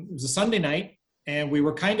 it was a Sunday night, and we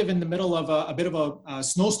were kind of in the middle of a bit of a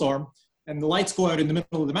snowstorm, and the lights go out in the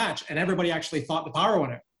middle of the match, and everybody actually thought the power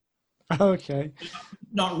went out. Okay.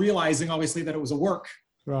 Not realizing, obviously, that it was a work.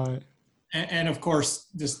 Right. And of course,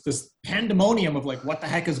 this pandemonium of like, what the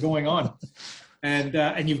heck is going on?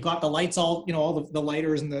 And you've got the lights all, all the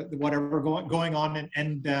lighters and the whatever going on,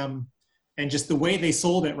 and just the way they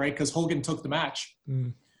sold it, right? Because Hogan took the match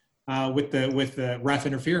with the ref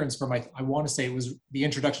interference from I want to say it was the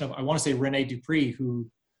introduction of Rene Dupree,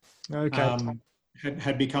 who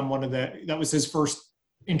had become that was his first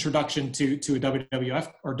introduction to a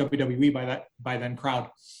WWF or WWE by then crowd.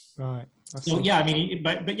 Right. So yeah, I mean,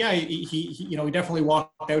 but yeah, he definitely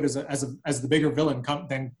walked out as the bigger villain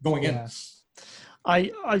than going in.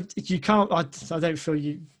 I don't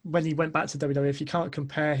feel when he went back to WWF, you can't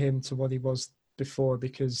compare him to what he was before,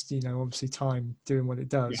 because obviously time doing what it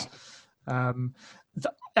does. Yeah.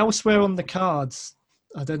 Elsewhere on the cards,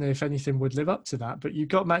 I don't know if anything would live up to that, but you've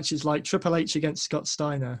got matches like Triple H against Scott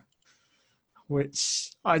Steiner,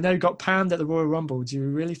 which I know got panned at the Royal Rumble. Do you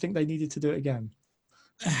really think they needed to do it again?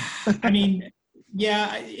 I mean,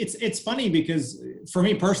 yeah, it's funny because for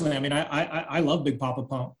me personally, I mean, I love Big Papa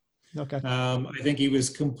Pump. Okay. I think he was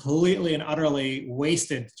completely and utterly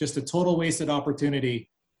wasted, just a total wasted opportunity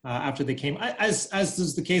after they came, as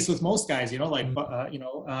is the case with most guys, Bagwell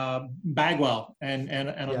and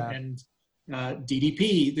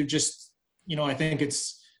DDP. They're just, I think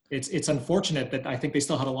it's unfortunate that I think they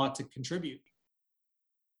still had a lot to contribute.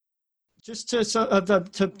 Just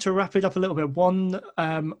to wrap it up a little bit, one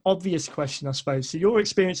obvious question, I suppose. So your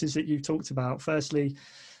experiences that you've talked about, firstly,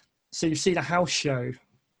 so you've seen a house show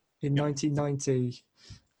in 1990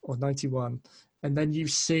 or 91, and then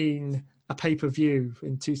you've seen a pay-per-view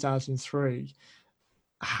in 2003.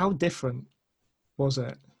 How different was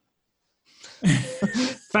it?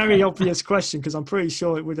 Very obvious question, because I'm pretty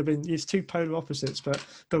sure it would have been, it's two polar opposites, but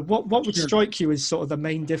what would strike you as sort of the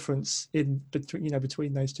main difference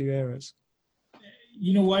between those two eras?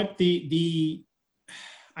 You know what, I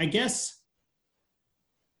guess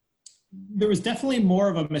there was definitely more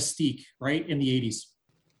of a mystique, right, in the 80s.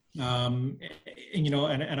 I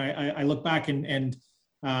look back and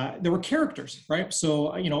there were characters, right?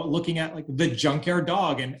 So, looking at like the Junkyard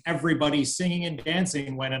Dog and everybody singing and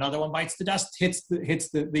dancing when Another One Bites the Dust hits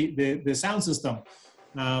the sound system.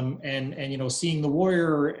 And seeing the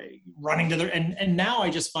Warrior running to and now I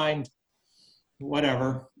just find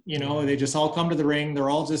whatever, they just all come to the ring. They're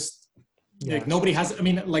all just like, nobody has, I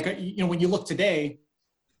mean, like, when you look today,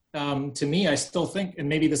 to me, I still think, and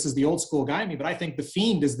maybe this is the old school guy in me, but I think The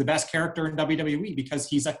Fiend is the best character in WWE because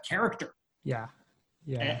he's a character. Yeah.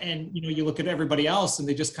 Yeah. And you look at everybody else and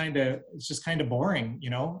it's just kind of boring,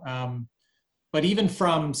 but even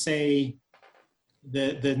from, say,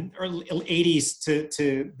 the early 80s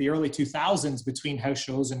to the early 2000s between house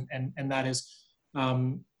shows and that is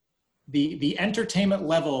the entertainment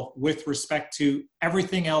level with respect to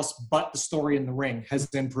everything else but the story in the ring has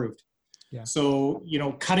improved. Yeah. So,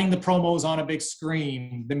 cutting the promos on a big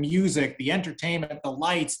screen, the music, the entertainment, the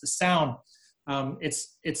lights, the sound,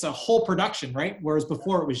 it's a whole production, right? Whereas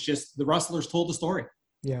before it was just the wrestlers told the story.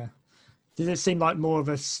 Yeah. Did it seem like more of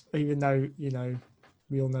a, even though,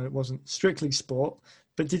 we all know it wasn't strictly sport,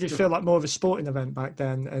 but did it feel like more of a sporting event back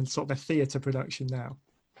then and sort of a theatre production now?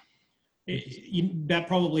 That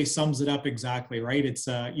probably sums it up exactly, right? It's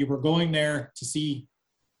you were going there to see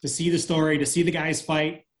the story, to see the guys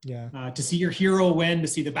fight, to see your hero win, to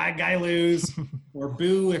see the bad guy lose, or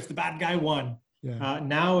boo if the bad guy won. Yeah.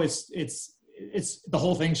 Now it's the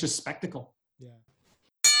whole thing's just spectacle. Yeah.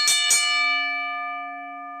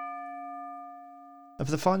 For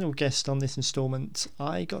the final guest on this installment,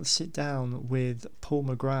 I got to sit down with Paul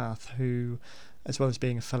McGrath, who, as well as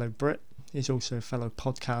being a fellow Brit, is also a fellow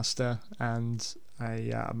podcaster and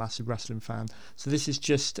a massive wrestling fan. So this is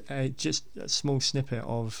just a small snippet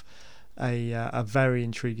of a very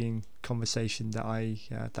intriguing conversation that I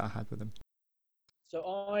had with him. So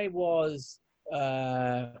I was,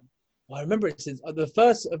 I remember it since the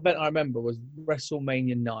first event I remember was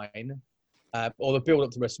WrestleMania 9, or the build up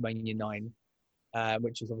to WrestleMania 9.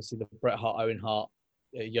 Which is obviously the Bret Hart, Owen Hart,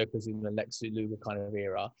 Yokozuna, and Lex Luger kind of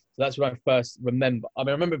era. So that's when I first remember. I mean,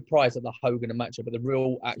 I remember prior to the Hogan and matchup, but the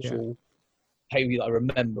real actual pay-per-view that I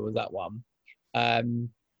remember was that one. I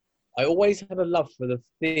always had a love for the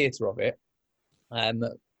theatre of it.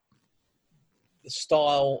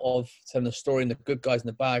 style of telling the story and the good guys and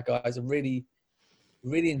the bad guys. I really,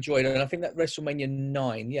 really enjoyed it. And I think that WrestleMania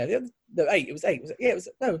 9, no, 8, it was 8.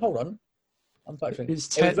 No, hold on. I'm backtracking. It was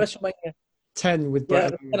 10. It was WrestleMania 10 with Yeah,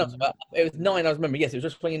 Bret. it was 9. I remember. Yes, it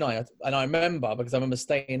was WrestleMania 9, and I remember because I remember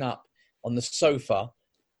staying up on the sofa,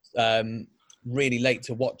 really late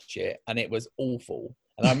to watch it, and it was awful.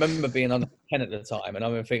 And I remember being on 10 at the time, and I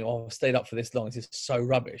remember thinking, "Oh, I stayed up for this long. This is so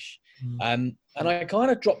rubbish." And I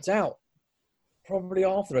kind of dropped out probably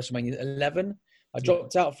after WrestleMania 11. I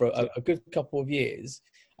dropped out for a good couple of years.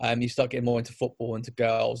 You start getting more into football, into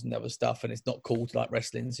girls and other stuff, and it's not cool to like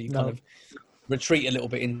wrestling, so you kind of retreat a little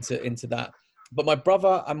bit into that. But my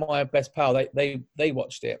brother and my best pal, they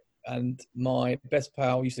watched it, and my best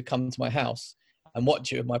pal used to come to my house and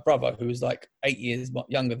watch it with my brother, who was like 8 years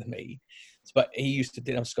younger than me. But he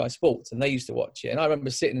didn't have Sky Sports, and they used to watch it. And I remember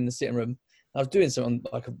sitting in the sitting room, I was doing something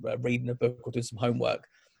like reading a book or doing some homework,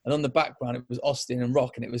 and on the background it was Austin and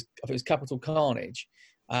Rock, and it was Capital Carnage.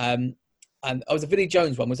 And I was a Vinnie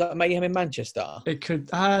Jones one. Was that Mayhem in Manchester? It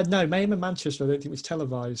could. No, Mayhem in Manchester. I don't think it was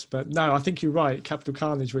televised. But no, I think you're right. Capital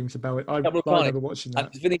Carnage rings a bell. I remember watching that.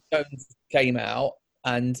 And Vinnie Jones came out,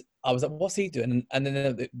 and I was like, "What's he doing?" And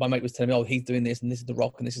then my mate was telling me, "Oh, he's doing this, and this is The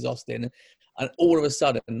Rock, and this is Austin." And all of a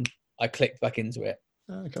sudden, I clicked back into it,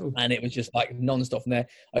 cool. And it was just like non-stop from there.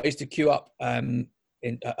 I used to queue up. I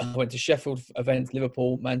went to Sheffield events,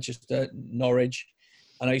 Liverpool, Manchester, Norwich.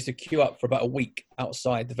 And I used to queue up for about a week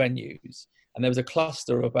outside the venues. And there was a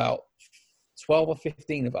cluster of about 12 or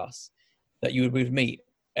 15 of us that we would meet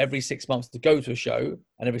every 6 months to go to a show,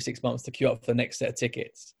 and every 6 months to queue up for the next set of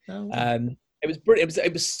tickets. It was brilliant.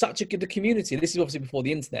 It was such a good community. This is obviously before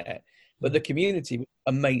the internet, but the community was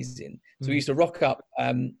amazing. So we used to rock up.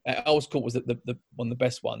 Earls Court was the one of the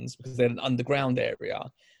best ones because they had an underground area.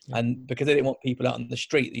 And because they didn't want people out on the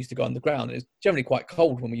street, they used to go underground. It was generally quite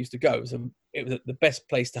cold when we used to go. So it was the best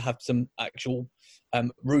place to have some actual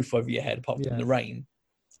roof over your head, apart from the rain.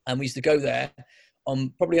 And we used to go there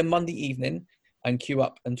on probably a Monday evening and queue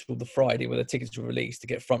up until the Friday where the tickets were released to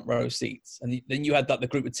get front row seats. And then you had like the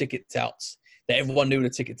group of ticket touts that everyone knew the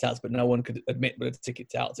ticket touts, but no one could admit were the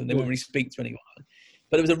ticket touts, and they wouldn't really speak to anyone.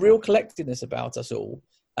 But there was a real collectedness about us all.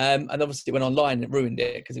 And obviously it went online and it ruined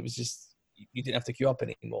it because it was just, you didn't have to queue up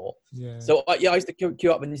anymore. So I used to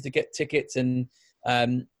queue up and used to get tickets. And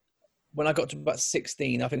when I got to about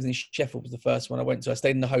 16, I think it was in Sheffield was the first one I went to. I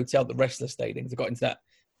stayed in the hotel the wrestler stayed in because I got into that,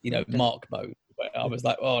 Mark mode. Where I was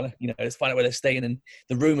like, let's find out where they're staying. And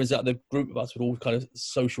the rumours that the group of us would all kind of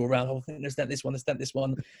social around. Oh, I think there's this one.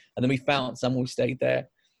 And then we found someone, we stayed there.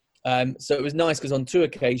 So it was nice because on 2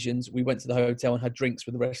 occasions we went to the hotel and had drinks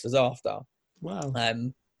with the wrestlers after. Wow.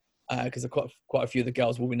 Because quite a few of the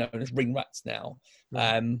girls will be known as ring rats now.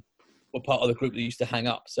 Were part of the group that used to hang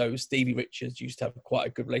up. So Stevie Richards used to have quite a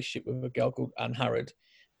good relationship with a girl called Anne Harrod.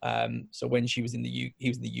 So when he was in the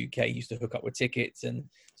UK, he used to hook up with tickets, and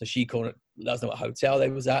so she let us know what hotel they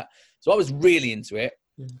was at. So I was really into it.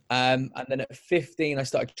 And then at 15, I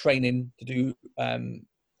started training to do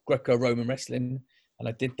Greco-Roman wrestling, and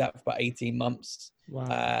I did that for about 18 months. Wow.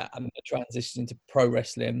 And then I transitioned into pro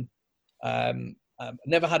wrestling.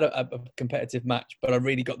 Never had a competitive match, but I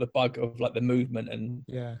really got the bug of like the movement and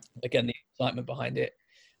again the excitement behind it.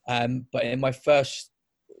 But in my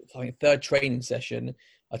third training session,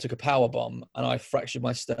 I took a power bomb and I fractured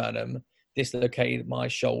my sternum, dislocated my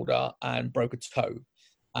shoulder, and broke a toe.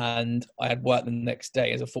 And I had work the next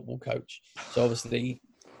day as a football coach. So obviously,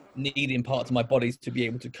 needing parts of my body to be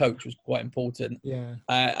able to coach was quite important. And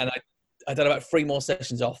I did about 3 more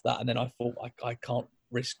sessions after that, and then I thought I can't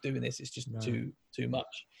risk doing this. It's just too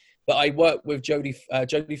much. But I worked with Jody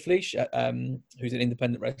Fleisch, who's an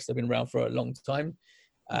independent wrestler, been around for a long time.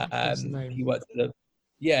 He worked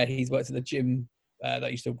he's worked at the gym that I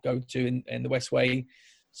used to go to in the Westway.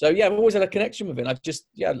 So I've always had a connection with it. I've just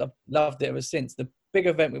loved it ever since. The big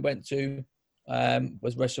event we went to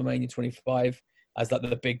was WrestleMania 25 as like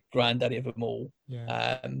the big granddaddy of them all.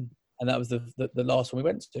 And that was the last one we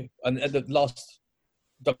went to, and the last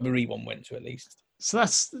WWE one went to at least. So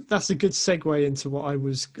that's a good segue into what I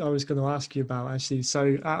was going to ask you about, actually.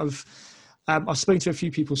 So out of I've spoken to a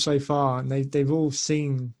few people so far, and they've all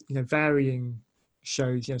seen varying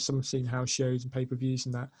shows. Some have seen house shows and pay-per-views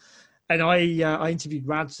and that. And I interviewed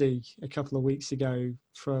Radzi a couple of weeks ago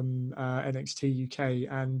from NXT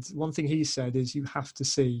UK, and one thing he said is you have to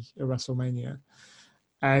see a WrestleMania.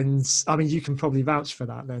 And I mean, you can probably vouch for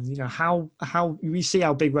that. Then how we see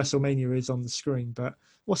how big WrestleMania is on the screen, but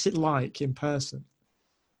what's it like in person?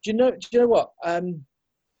 Do you know what?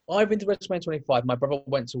 I've been to WrestleMania 25. My brother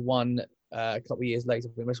went to one a couple of years later.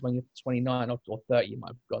 WrestleMania 29 or 30 you might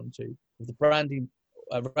have gone to with the Brandy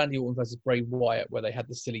Randy Orton versus Bray Wyatt, where they had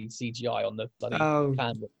the silly CGI on the bloody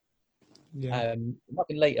canvas. Yeah. Might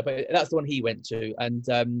be later, but that's the one he went to.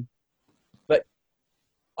 And but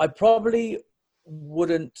I probably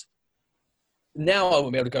wouldn't. Now I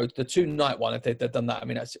wouldn't be able to go to the 2-night one if they'd done that. I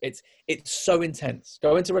mean, it's so intense.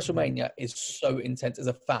 Going to WrestleMania is so intense as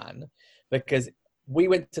a fan, because we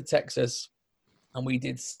went to Texas and we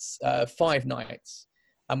did 5 nights,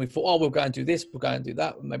 and we thought, oh, we'll go and do this, we'll go and do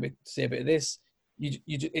that, maybe see a bit of this.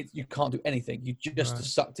 You can't do anything. You just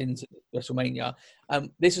sucked into WrestleMania.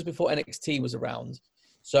 This was before NXT was around,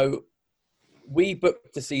 so we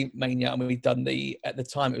booked to see Mania, and we'd done at the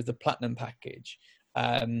time it was the Platinum package.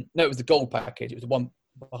 No, it was the Gold package. It was the one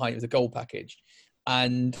behind. It was the Gold package,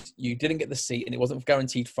 and you didn't get the seat, and it wasn't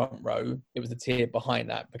guaranteed front row. It was the tier behind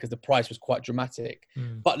that, because the price was quite dramatic.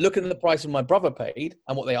 But looking at the price my brother paid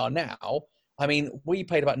and what they are now, I mean, we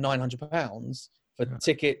paid about £900 for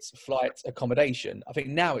tickets, flights, accommodation. I think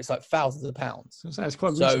now it's like thousands of pounds. So it's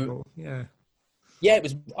quite reasonable. Yeah. Yeah, it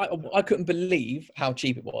was. I couldn't believe how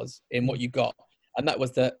cheap it was in what you got, and that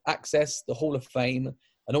was the access, the Hall of Fame,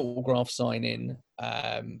 an autograph signing,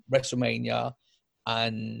 WrestleMania,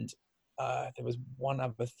 and there was one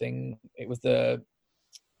other thing. There was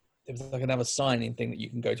like another signing thing that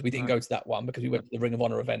you can go to. We didn't go to that one because we went to the Ring of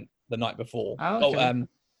Honor event the night before. Oh, okay.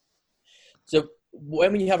 So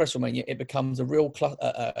when you have WrestleMania, it becomes a real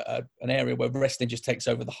an area where wrestling just takes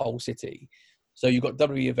over the whole city. So you've got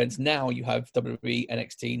WWE events. Now you have WWE,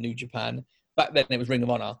 NXT, New Japan. Back then it was Ring of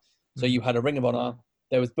Honor. So you had a Ring of Honor.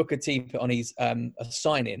 There was Booker T put on his a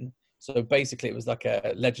sign-in. So basically it was like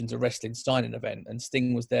a Legends of Wrestling sign-in event. And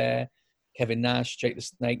Sting was there, Kevin Nash, Jake the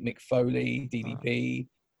Snake, Mick Foley, DDP,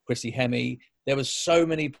 Chrissy Hemme. There was so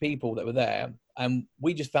many people that were there. And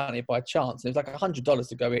we just found it by chance. It was like $100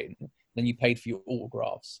 to go in. Then you paid for your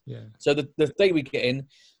autographs. Yeah. So the day we get in,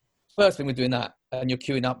 first thing we're doing that, and you're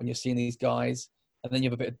queuing up and you're seeing these guys, and then you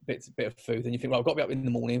have a bit of food, and you think, well, I've got to be up in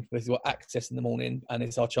the morning because we've got access in the morning, and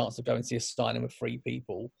it's our chance to go and see a signing with 3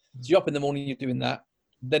 people. So you're up in the morning, you're doing that.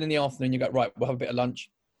 Then in the afternoon, you go, right, we'll have a bit of lunch.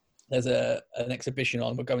 There's an exhibition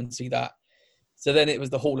on, we'll go and see that. So then it was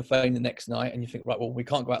the Hall of Fame the next night, and you think, right, well, we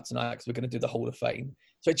can't go out tonight because we're going to do the Hall of Fame.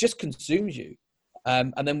 So it just consumes you.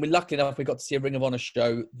 And then we're lucky enough, we got to see a Ring of Honor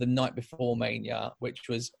show the night before Mania, which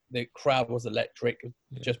was, the crowd was electric,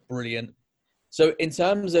 just brilliant. So in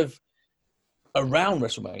terms of around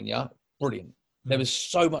WrestleMania, brilliant. There was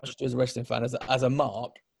so much to do as a wrestling fan, as a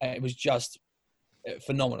mark. It was just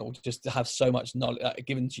phenomenal just to have so much knowledge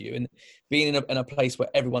given to you, and being in a place where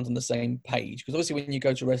everyone's on the same page. Because obviously when you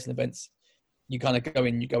go to wrestling events, you kind of go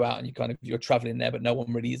in, you go out, and you're traveling there, but no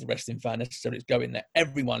one really is a wrestling fan necessarily. It's going there.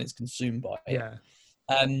 Everyone is consumed by it. Yeah.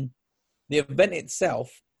 The event itself,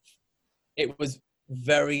 it was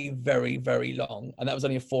very, very, very long, and that was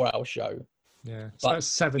only a 4-hour show. Yeah, so that's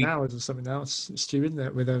 7 hours or something now. It's Stu, isn't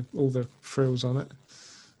it, with all the frills on it?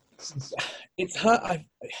 It's hurt.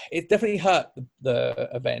 It definitely hurt the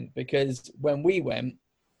event, because when we went,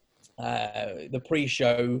 the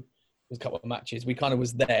pre-show was a couple of matches. We kind of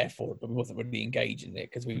was there for it, but we wasn't really engaged in it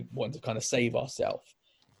because we wanted to kind of save ourselves.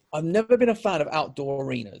 I've never been a fan of outdoor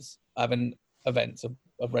arenas, having events of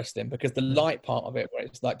wrestling, because the light part of it, where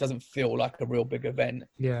it's like, doesn't feel like a real big event.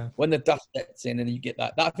 Yeah. When the dust sets in and you get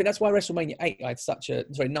that I think that's why WrestleMania 8, I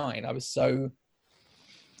had 9, I was so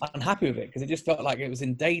unhappy with it, because it just felt like it was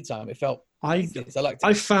in daytime. It felt I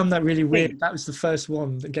found that really weird. That was the first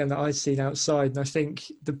one again that I'd seen outside, and I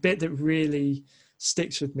think the bit that really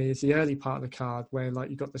sticks with me is the early part of the card, where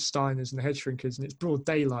like you got the Steiners and the Head Shrinkers, and it's broad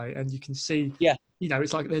daylight, and you can see, you know,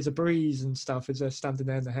 it's like there's a breeze and stuff as they're standing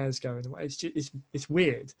there and the hair's going. It's just, it's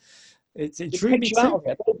weird. It drew me to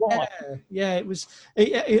it. Yeah,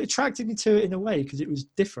 it attracted me to it in a way because it was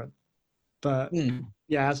different. But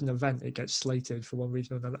yeah, as an event, it gets slated for one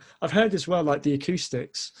reason or another. I've heard as well, like the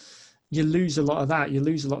acoustics, you lose a lot of that. You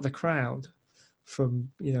lose a lot of the crowd from,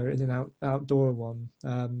 you know, in an outdoor one.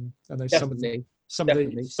 I know some of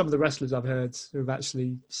the wrestlers I've heard who have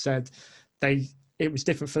actually said it was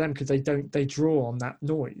different for them because they draw on that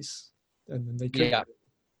noise, and then they could. Yeah.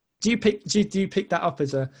 Do you pick that up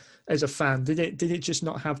as a fan? Did it just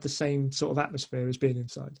not have the same sort of atmosphere as being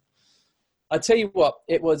inside? I tell you what,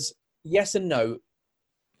 it was yes and no.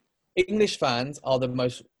 English fans are the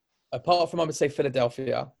most, apart from I would say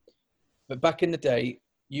Philadelphia, but back in the day,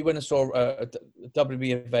 you went and saw a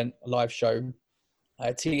WWE event, a live show,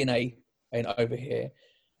 TNA, and over here,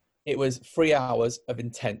 it was 3 hours of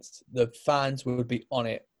intense. The fans would be on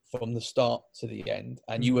it from the start to the end,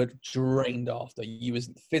 and you were drained after. You was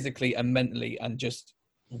physically and mentally and just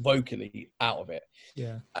vocally out of it.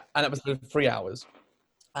 Yeah. And it was 3 hours.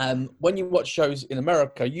 When you watch shows in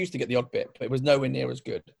America, you used to get the odd bit, but it was nowhere near as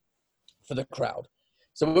good for the crowd.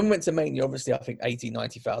 So when we went to Mania, obviously, I think 80,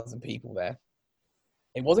 90,000 people there.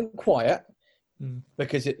 It wasn't quiet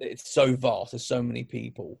because it's so vast. There's so many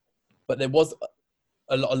people. But there was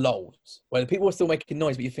a lot of lulls where the people were still making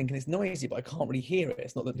noise, but you're thinking it's noisy, but I can't really hear it.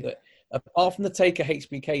 It's not that apart from the Taker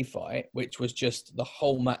HBK fight, which was just the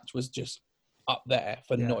whole match was just up there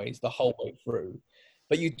for noise the whole way through.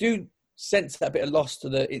 But you do sense that bit of loss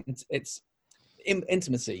to its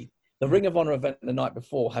intimacy. The Ring of Honor event the night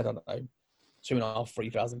before had, I don't know, 2,500,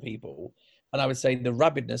 3,000 people. And I would say the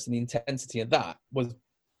rabidness and the intensity of that was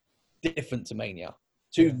different to Mania.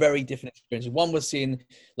 Two very different experiences. One was seeing,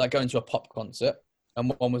 like, going to a pop concert,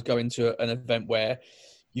 and one was going to an event where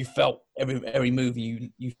you felt every move,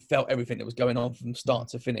 you felt everything that was going on from start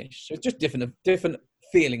to finish. So it's just different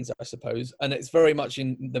feelings, I suppose. And it's very much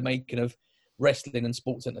in the making of wrestling and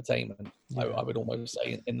sports entertainment, I would almost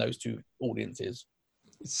say, in those two audiences.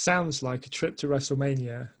 It sounds like a trip to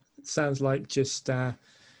WrestleMania. It sounds like just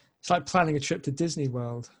it's like planning a trip to Disney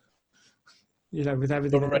World, you know, with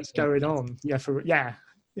everything that's going on. I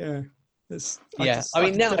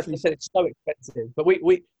mean, now, as I said, it's so expensive. But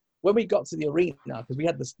we when we got to the arena, because we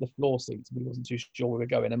had the floor seats, we wasn't too sure where we were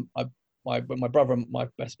going. And my brother and my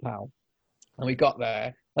best pal, and we got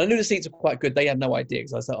there. And I knew the seats were quite good. They had no idea,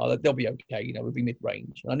 because I said, "Oh, they'll be okay. You know, we'll be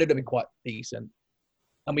mid-range." And I knew they'd be quite decent.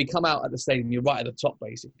 And we come out at the stadium. You're right at the top,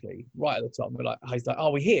 basically, right at the top. And we're like, he's like,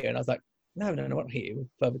 "Oh, we're here." And I was like, "No, we're not here. We're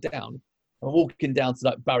further down." And we're walking down to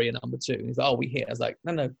like barrier number 2. And he's like, "Oh, we're here." I was like,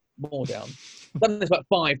 "No, more down." I've done this about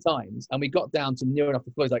 5 times, and we got down to near enough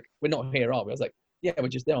the floor. He's like, "We're not here, are we?" I was like, "Yeah, we're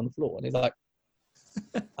just there on the floor." And he's like,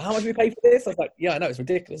 "How much we pay for this?" I was like, "Yeah, I know, it's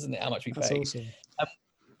ridiculous, isn't it? How much we pay?" That's awesome.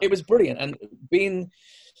 It was brilliant. And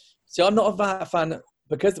I'm not a fan,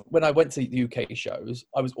 because when I went to the UK shows,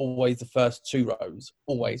 I was always the first 2 rows,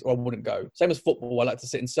 always, or I wouldn't go. Same as football. I like to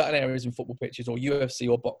sit in certain areas in football pitches or UFC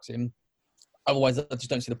or boxing. Otherwise, I just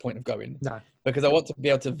don't see the point of going. No. Because I want to be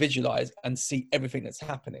able to visualize and see everything that's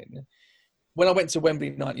happening. When I went to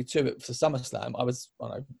Wembley '92 for SummerSlam, I was, I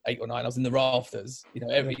don't know, 8 or 9. I was in the rafters. You know,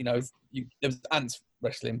 there was ants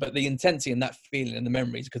wrestling, but the intensity and that feeling and the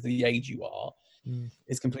memories, because of the age you are,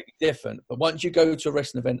 is completely different. But once you go to a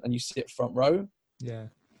wrestling event and you sit front row,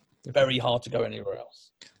 very hard to go anywhere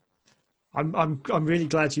else. I'm really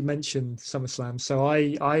glad you mentioned SummerSlam. So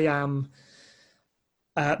I am.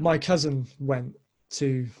 My cousin went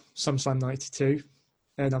to SummerSlam '92,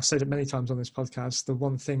 and I've said it many times on this podcast. The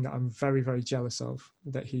one thing that I'm very, very jealous of,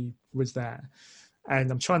 that he was there, and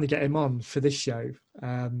I'm trying to get him on for this show.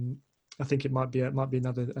 I think it might be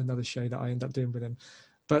another show that I end up doing with him.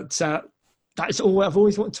 But that is all. I've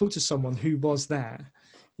always wanted to talk to someone who was there,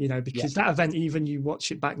 you know, because that event, even you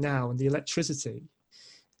watch it back now, and the electricity.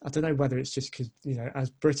 I don't know whether it's just because, you know, as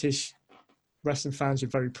British wrestling fans, you're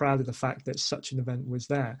very proud of the fact that such an event was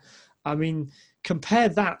there. I mean, compare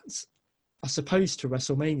that, I suppose, to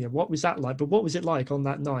WrestleMania. What was that like? But what was it like on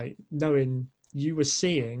that night, knowing you were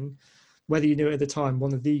seeing, whether you knew it at the time,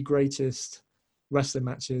 one of the greatest wrestling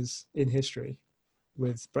matches in history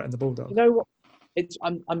with Bret and the Bulldog? You know what?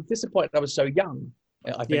 I'm disappointed I was so young,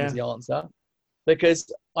 I think is the answer.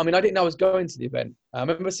 Because, I mean, I didn't know I was going to the event. I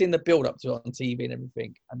remember seeing the build-up to it on TV and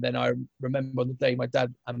everything. And then I remember on the day my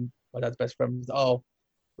dad and my dad's best friend was like, "Oh,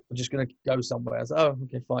 we're just going to go somewhere." I was like, "Oh,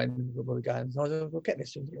 okay, fine. We'll go." So I was like, "We'll get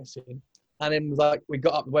this soon. And then it was like, we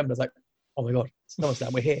got up to Wembley. I was like, "Oh my God, it's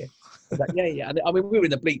SummerSlam, we're here." I was like, yeah. And I mean, we were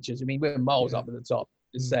in the bleachers. I mean, we were miles up at the top,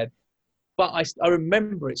 as said. But I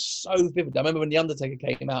remember it so vividly. I remember when The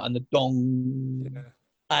Undertaker came out and the dong,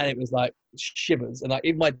 and it was like shivers. And like,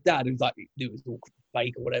 even my dad, who's like, it was all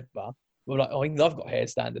fake or whatever, we were like, "Oh, I've got hair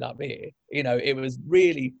standing up here." You know, it was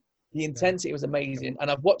really, the intensity was amazing. And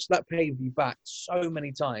I've watched that pay-per-view back so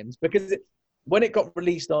many times, because when it got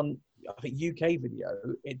released on, I think, UK video,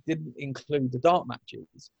 it didn't include the dark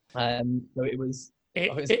matches. So it was...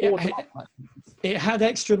 It had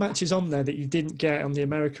extra matches on there that you didn't get on the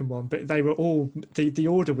American one, but they were all, the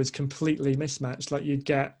order was completely mismatched. Like, you'd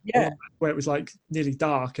get one where it was like nearly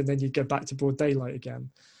dark, and then you'd go back to broad daylight again.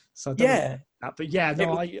 So I don't know that, but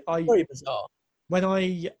I very bizarre. When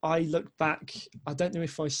I look back, I don't know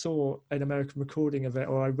if I saw an American recording of it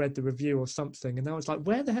or I read the review or something, and I was like,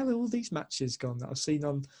 where the hell are all these matches gone that I've seen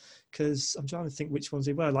on? Because I'm trying to think which ones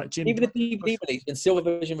they were. Like even the DVD release, when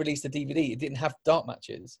Silvervision released the DVD, it didn't have dark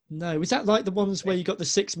matches. No, was that like the ones where you got the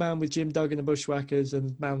 6-man with Jim Duggan and the Bushwhackers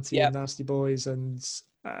and Mountie and Nasty Boys and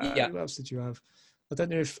who else did you have? I don't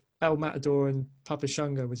know if El Matador and Papa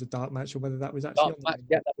Shango was a dark match or whether that was actually dark match.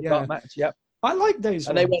 That was dark match. Yep. I like those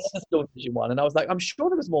and ones. They went on the Silvervision one, and I was like, I'm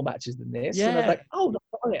sure there was more matches than this. Yeah. And I was like, oh,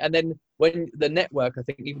 on it. And then when the network, I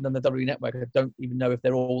think even on the WWE network, I don't even know if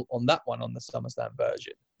they're all on that one on the SummerSlam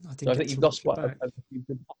version. So I think you've lost quite a few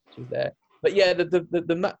good matches there. But yeah,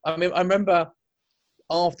 I mean, I remember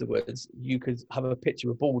afterwards you could have a picture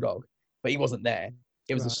of Bulldog, but he wasn't there.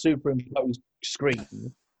 It was a superimposed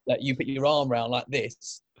screen that you put your arm around like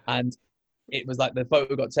this, and it was like the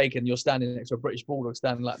photo got taken. You're standing next to a British Bulldog,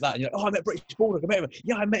 standing like that, and you're like, "Oh, I met British Bulldog. I met him.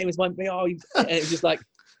 Yeah, I met him. And it was just like,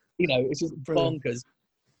 it's just bonkers.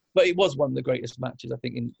 But it was one of the greatest matches, I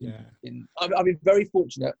think. I've been very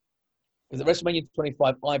fortunate because at WrestleMania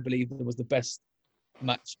 25, I believe it was the best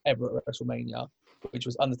match ever at WrestleMania, which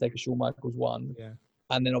was Undertaker Shawn Michaels 1. Yeah.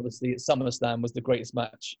 And then obviously at SummerSlam was the greatest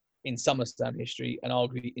match in SummerSlam history, and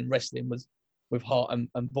arguably in wrestling was with Hart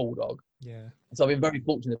and Bulldog. Yeah. So I've been very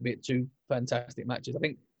fortunate to be at 2 fantastic matches. I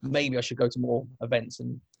think maybe I should go to more events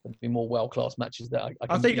and be more world-class matches that I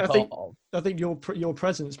can be part of. I think your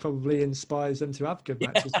presence probably inspires them to have good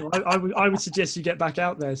matches. So I would suggest you get back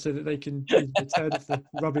out there so that they can return of the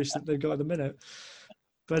rubbish that they've got at the minute.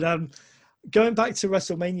 But going back to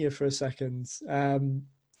WrestleMania for a second,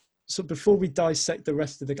 so before we dissect the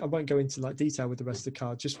rest of I won't go into like detail with the rest of the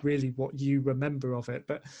card, just really what you remember of it.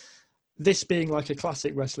 But this being like a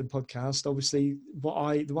classic wrestling podcast, obviously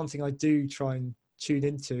the one thing I do try and tune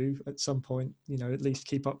into at some point, at least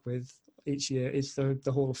keep up with each year, is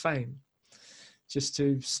the Hall of Fame, just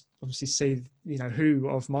to obviously see, who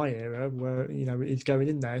of my era is going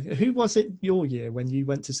in there. Who was it your year when you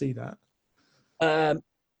went to see that?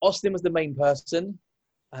 Austin was the main person.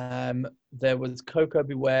 There was Coco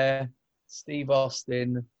Beware, Steve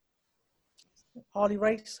Austin, Harley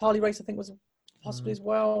Race. I think was possibly as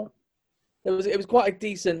well. It was quite a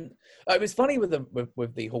decent. It was funny with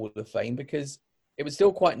the Hall of Fame because it was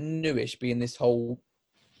still quite newish, being this whole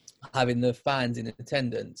having the fans in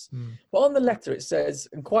attendance. But on the letter it says,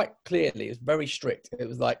 and quite clearly, it's very strict. It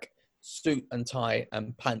was like suit and tie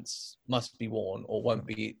and pants must be worn or won't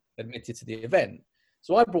be admitted to the event.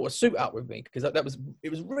 So I brought a suit out with me because it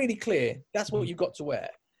was really clear. That's what you've got to wear.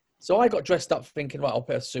 So I got dressed up thinking, right, I'll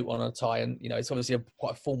put a suit on and a tie, and it's obviously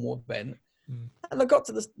quite a formal event. And I got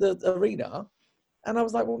to the arena, and I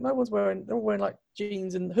was like, well, they're all wearing like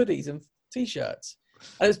jeans and hoodies and t-shirts.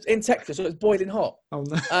 And it was in Texas, so it was boiling hot. Oh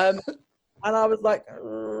no! And I was like,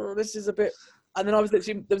 this is a bit. And then I was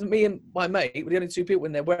literally, there was me and my mate, were the only 2 people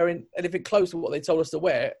in there wearing anything close to what they told us to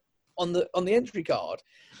wear on the entry card.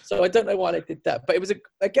 So I don't know why they did that, but it was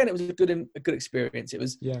a good experience. It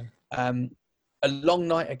was a long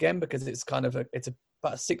night again because it's kind of it's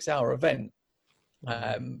about a 6-hour event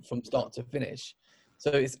from start to finish. So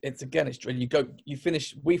it's you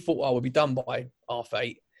finish. We thought, we'll be done by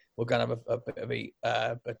 8:30. We're gonna have a bit of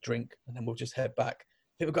a drink, and then we'll just head back.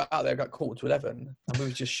 People got out there, got 11:15, and we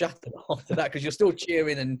were just shattered after that because you're still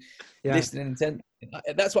cheering and listening intently.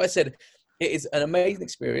 That's what I said. It is an amazing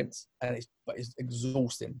experience, but it's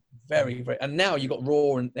exhausting, very, very. And now you got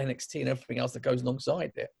Raw and NXT and everything else that goes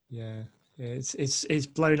alongside it. Yeah, it's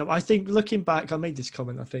blown up. I think looking back, I made this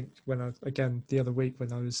comment. I think the other week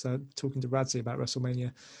when I was talking to Radzi about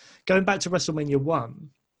WrestleMania, going back to WrestleMania 1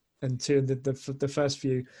 and 2, and the first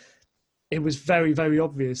few, it was very, very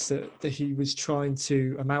obvious that he was trying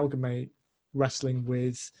to amalgamate wrestling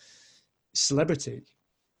with celebrity.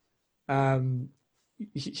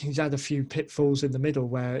 He's had a few pitfalls in the middle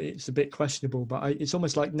where it's a bit questionable, but it's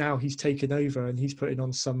almost like now he's taken over and he's putting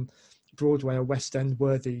on some Broadway or West End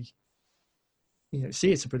worthy,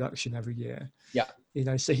 theatre production every year. Yeah.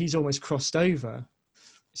 So he's almost crossed over.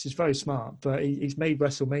 This is very smart, but he's made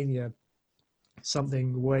WrestleMania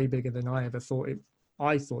something way bigger than I ever thought it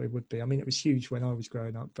would be. I mean, it was huge when I was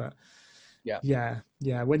growing up, but yeah.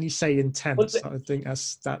 When you say intense, I think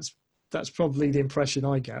that's probably the impression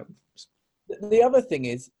I get. The other thing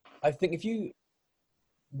is, I think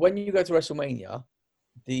when you go to WrestleMania,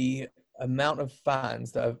 the amount of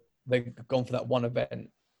fans they've gone for that one event,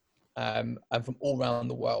 and from all around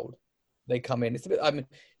the world, they come in. It's a bit. I mean,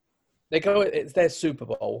 it's their Super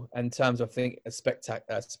Bowl in terms of, I think, a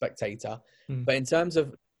spectator. But in terms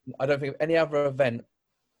of, I don't think any other event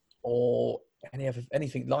or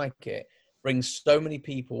anything like it brings so many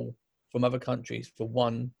people from other countries for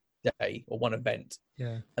one day or one event.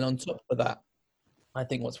 Yeah. And on top of that, I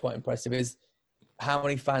think what's quite impressive is how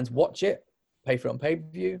many fans watch it, pay for it on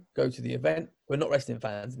pay-per-view, go to the event. We're not wrestling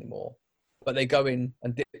fans anymore, but they go in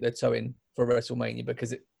and dip their toe in for WrestleMania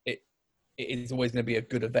because it is always going to be a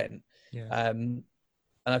good event. Yeah. And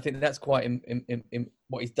I think that's quite in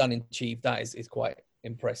what he's done and achieved. That is quite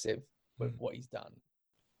impressive with what he's done.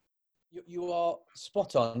 You are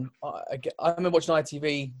spot on. I remember watching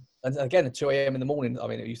ITV, and again at 2 a.m. in the morning. I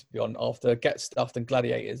mean, it used to be on after Get Stuffed and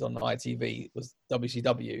Gladiators on ITV. It was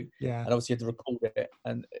WCW, Yeah. and obviously you had to record it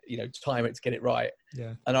and time it to get it right.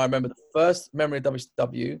 Yeah. And I remember the first memory of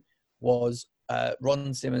WCW was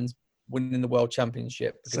Ron Simmons winning the World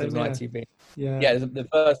Championship because it was on ITV. Yeah. The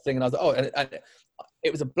first thing, and I was like, oh, and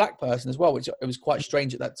it was a black person as well, which it was quite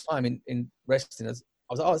strange at that time in wrestling. I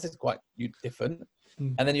was like, oh, this is quite different.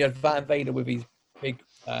 And then you had Van Vader with his big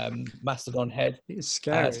mastodon head. It's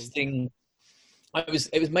scary. Sting. It was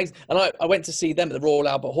amazing. And I went to see them at the Royal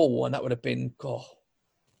Albert Hall, and that would have been,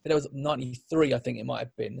 it was 93, I think it might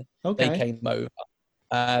have been. Okay. They came over.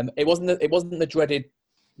 It wasn't the dreaded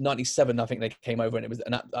 97, I think they came over, and it was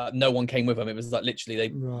no one came with them. It was like literally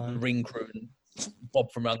the ring crew and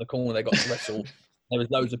Bob from around the corner, they got to wrestle. There was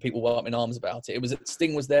loads of people up in arms about it.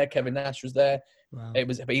 Sting was there, Kevin Nash was there. Wow.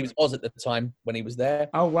 But he was Oz at the time when he was there.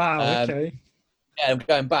 Oh wow! Okay. Yeah,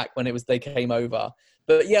 going back when they came over.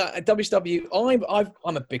 But yeah, WCW.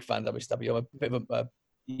 I'm a big fan of WCW. I'm a bit of a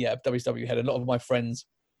WCW head. A lot of my friends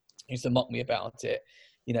used to mock me about it,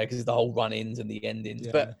 because of the whole run-ins and the endings.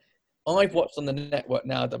 Yeah. But I've watched on the network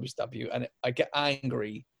now WCW, and I get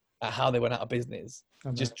angry at how they went out of business.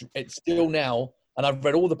 It's still now. And I've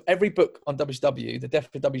read every book on WCW, the death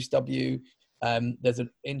of WCW. There's an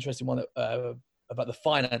interesting one about the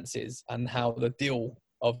finances and how the deal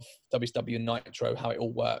of WCW and Nitro, how it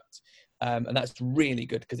all worked. And that's really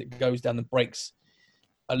good because it goes down and breaks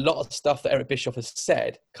a lot of stuff that Eric Bischoff has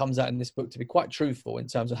said comes out in this book to be quite truthful in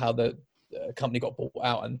terms of how the company got bought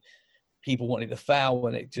out and people wanted to foul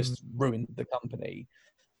and it just ruined the company.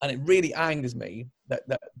 And it really angers me that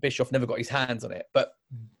Bischoff never got his hands on it. But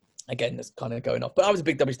again, that's kind of going off. But I was a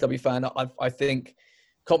big WCW fan. I think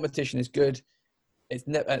competition is good. It's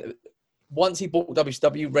once he bought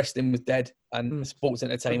WCW, wrestling was dead, and sports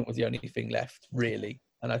entertainment was the only thing left, really.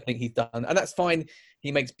 And I think he's done, and that's fine.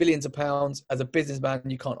 He makes billions of pounds as a businessman.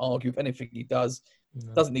 You can't argue with anything he does.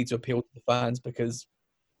 No. Doesn't need to appeal to the fans because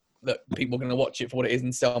look, people are going to watch it for what it is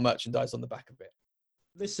and sell merchandise on the back of it.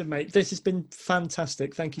 Listen, mate, this has been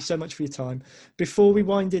fantastic. Thank you so much for your time. Before we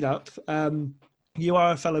wind it up, you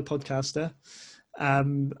are a fellow podcaster,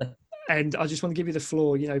 and I just want to give you the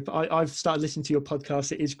floor. I've started listening to your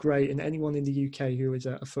podcast. It is great, and anyone in the UK who is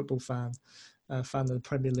a football fan of the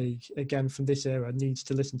Premier League, again from this era, needs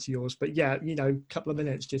to listen to yours. But yeah, a couple of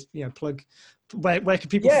minutes, just plug. Where can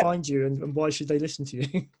people find you, and why should they listen to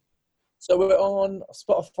you? So we're on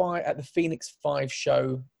Spotify at the Phoenix 5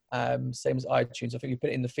 Show, same as iTunes. I think you put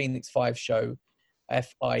it in the Phoenix 5 Show,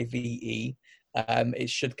 FIVE. It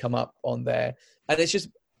should come up on there, and it's just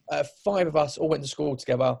 5 of us all went to school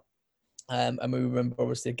together, and we remember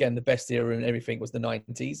obviously again the best era and everything was the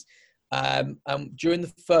 90s. During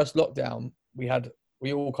the first lockdown,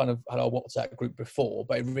 we all kind of had our WhatsApp group before,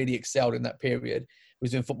 but it really excelled in that period. We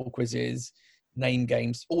was doing football quizzes, name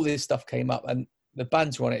games, all this stuff came up, and the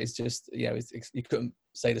banter on it is just you couldn't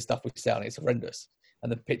say the stuff we say on it. It's horrendous,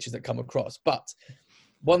 and the pictures that come across, but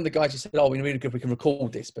one of the guys just said, "Oh, we're really good if we can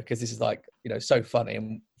record this because this is so funny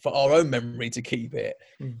and for our own memory to keep it."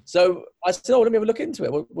 So I said, "Oh, let me have a look into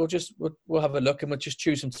it. We'll have a look and we'll just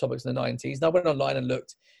choose some topics in the 90s." And I went online and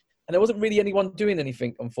looked, and there wasn't really anyone doing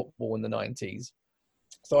anything on football in the 90s.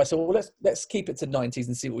 So I said, "Well, let's keep it to the 90s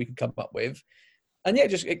and see what we can come up with." And yeah,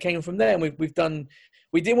 it came from there. And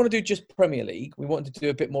we didn't want to do just Premier League. We wanted to do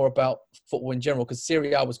a bit more about football in general because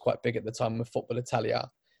Serie A was quite big at the time with Football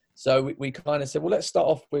Italia. So we kind of said, well, let's start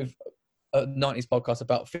off with a 90s podcast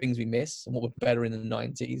about things we miss and what were better in the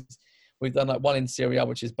 90s. We've done one in Serie A,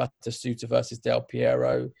 which is Battistuta versus Del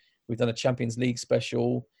Piero. We've done a Champions League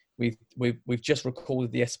special. We've just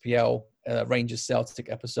recorded the SPL Rangers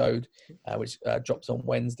Celtic episode, which drops on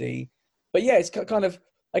Wednesday. But yeah, it's kind of,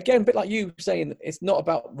 again, a bit like you saying, it's not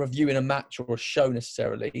about reviewing a match or a show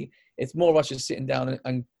necessarily. It's more of us just sitting down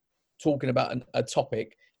and talking about a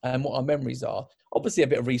topic and what our memories are. Obviously, a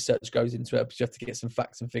bit of research goes into it, but you have to get some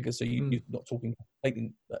facts and figures so you're not talking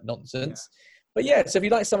completely nonsense. Yeah. But yeah, so if you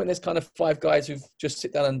like something that's kind of 5 guys who just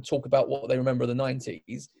sit down and talk about what they remember of the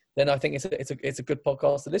 90s, then I think it's a good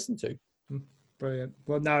podcast to listen to. Brilliant.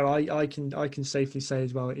 Well, no, I can safely say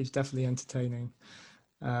as well, it is definitely entertaining.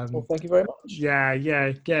 Well, thank you very much. Yeah.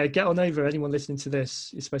 Get on over. Anyone listening to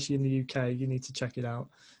this, especially in the UK, you need to check it out.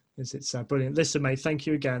 It's brilliant. Listen, mate, thank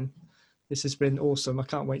you again. This has been awesome. I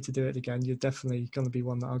can't wait to do it again. You're definitely going to be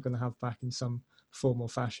one that I'm going to have back in some form or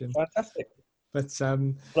fashion. Fantastic. But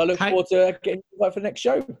well, I look forward to getting you back for the next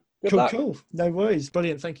show. Good luck. Cool. No worries.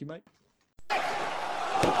 Brilliant. Thank you, mate.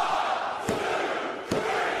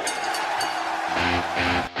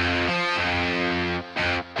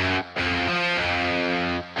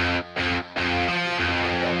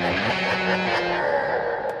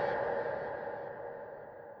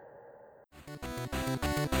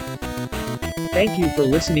 Thank you for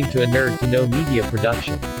listening to a Nerd to Know Media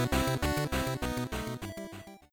production.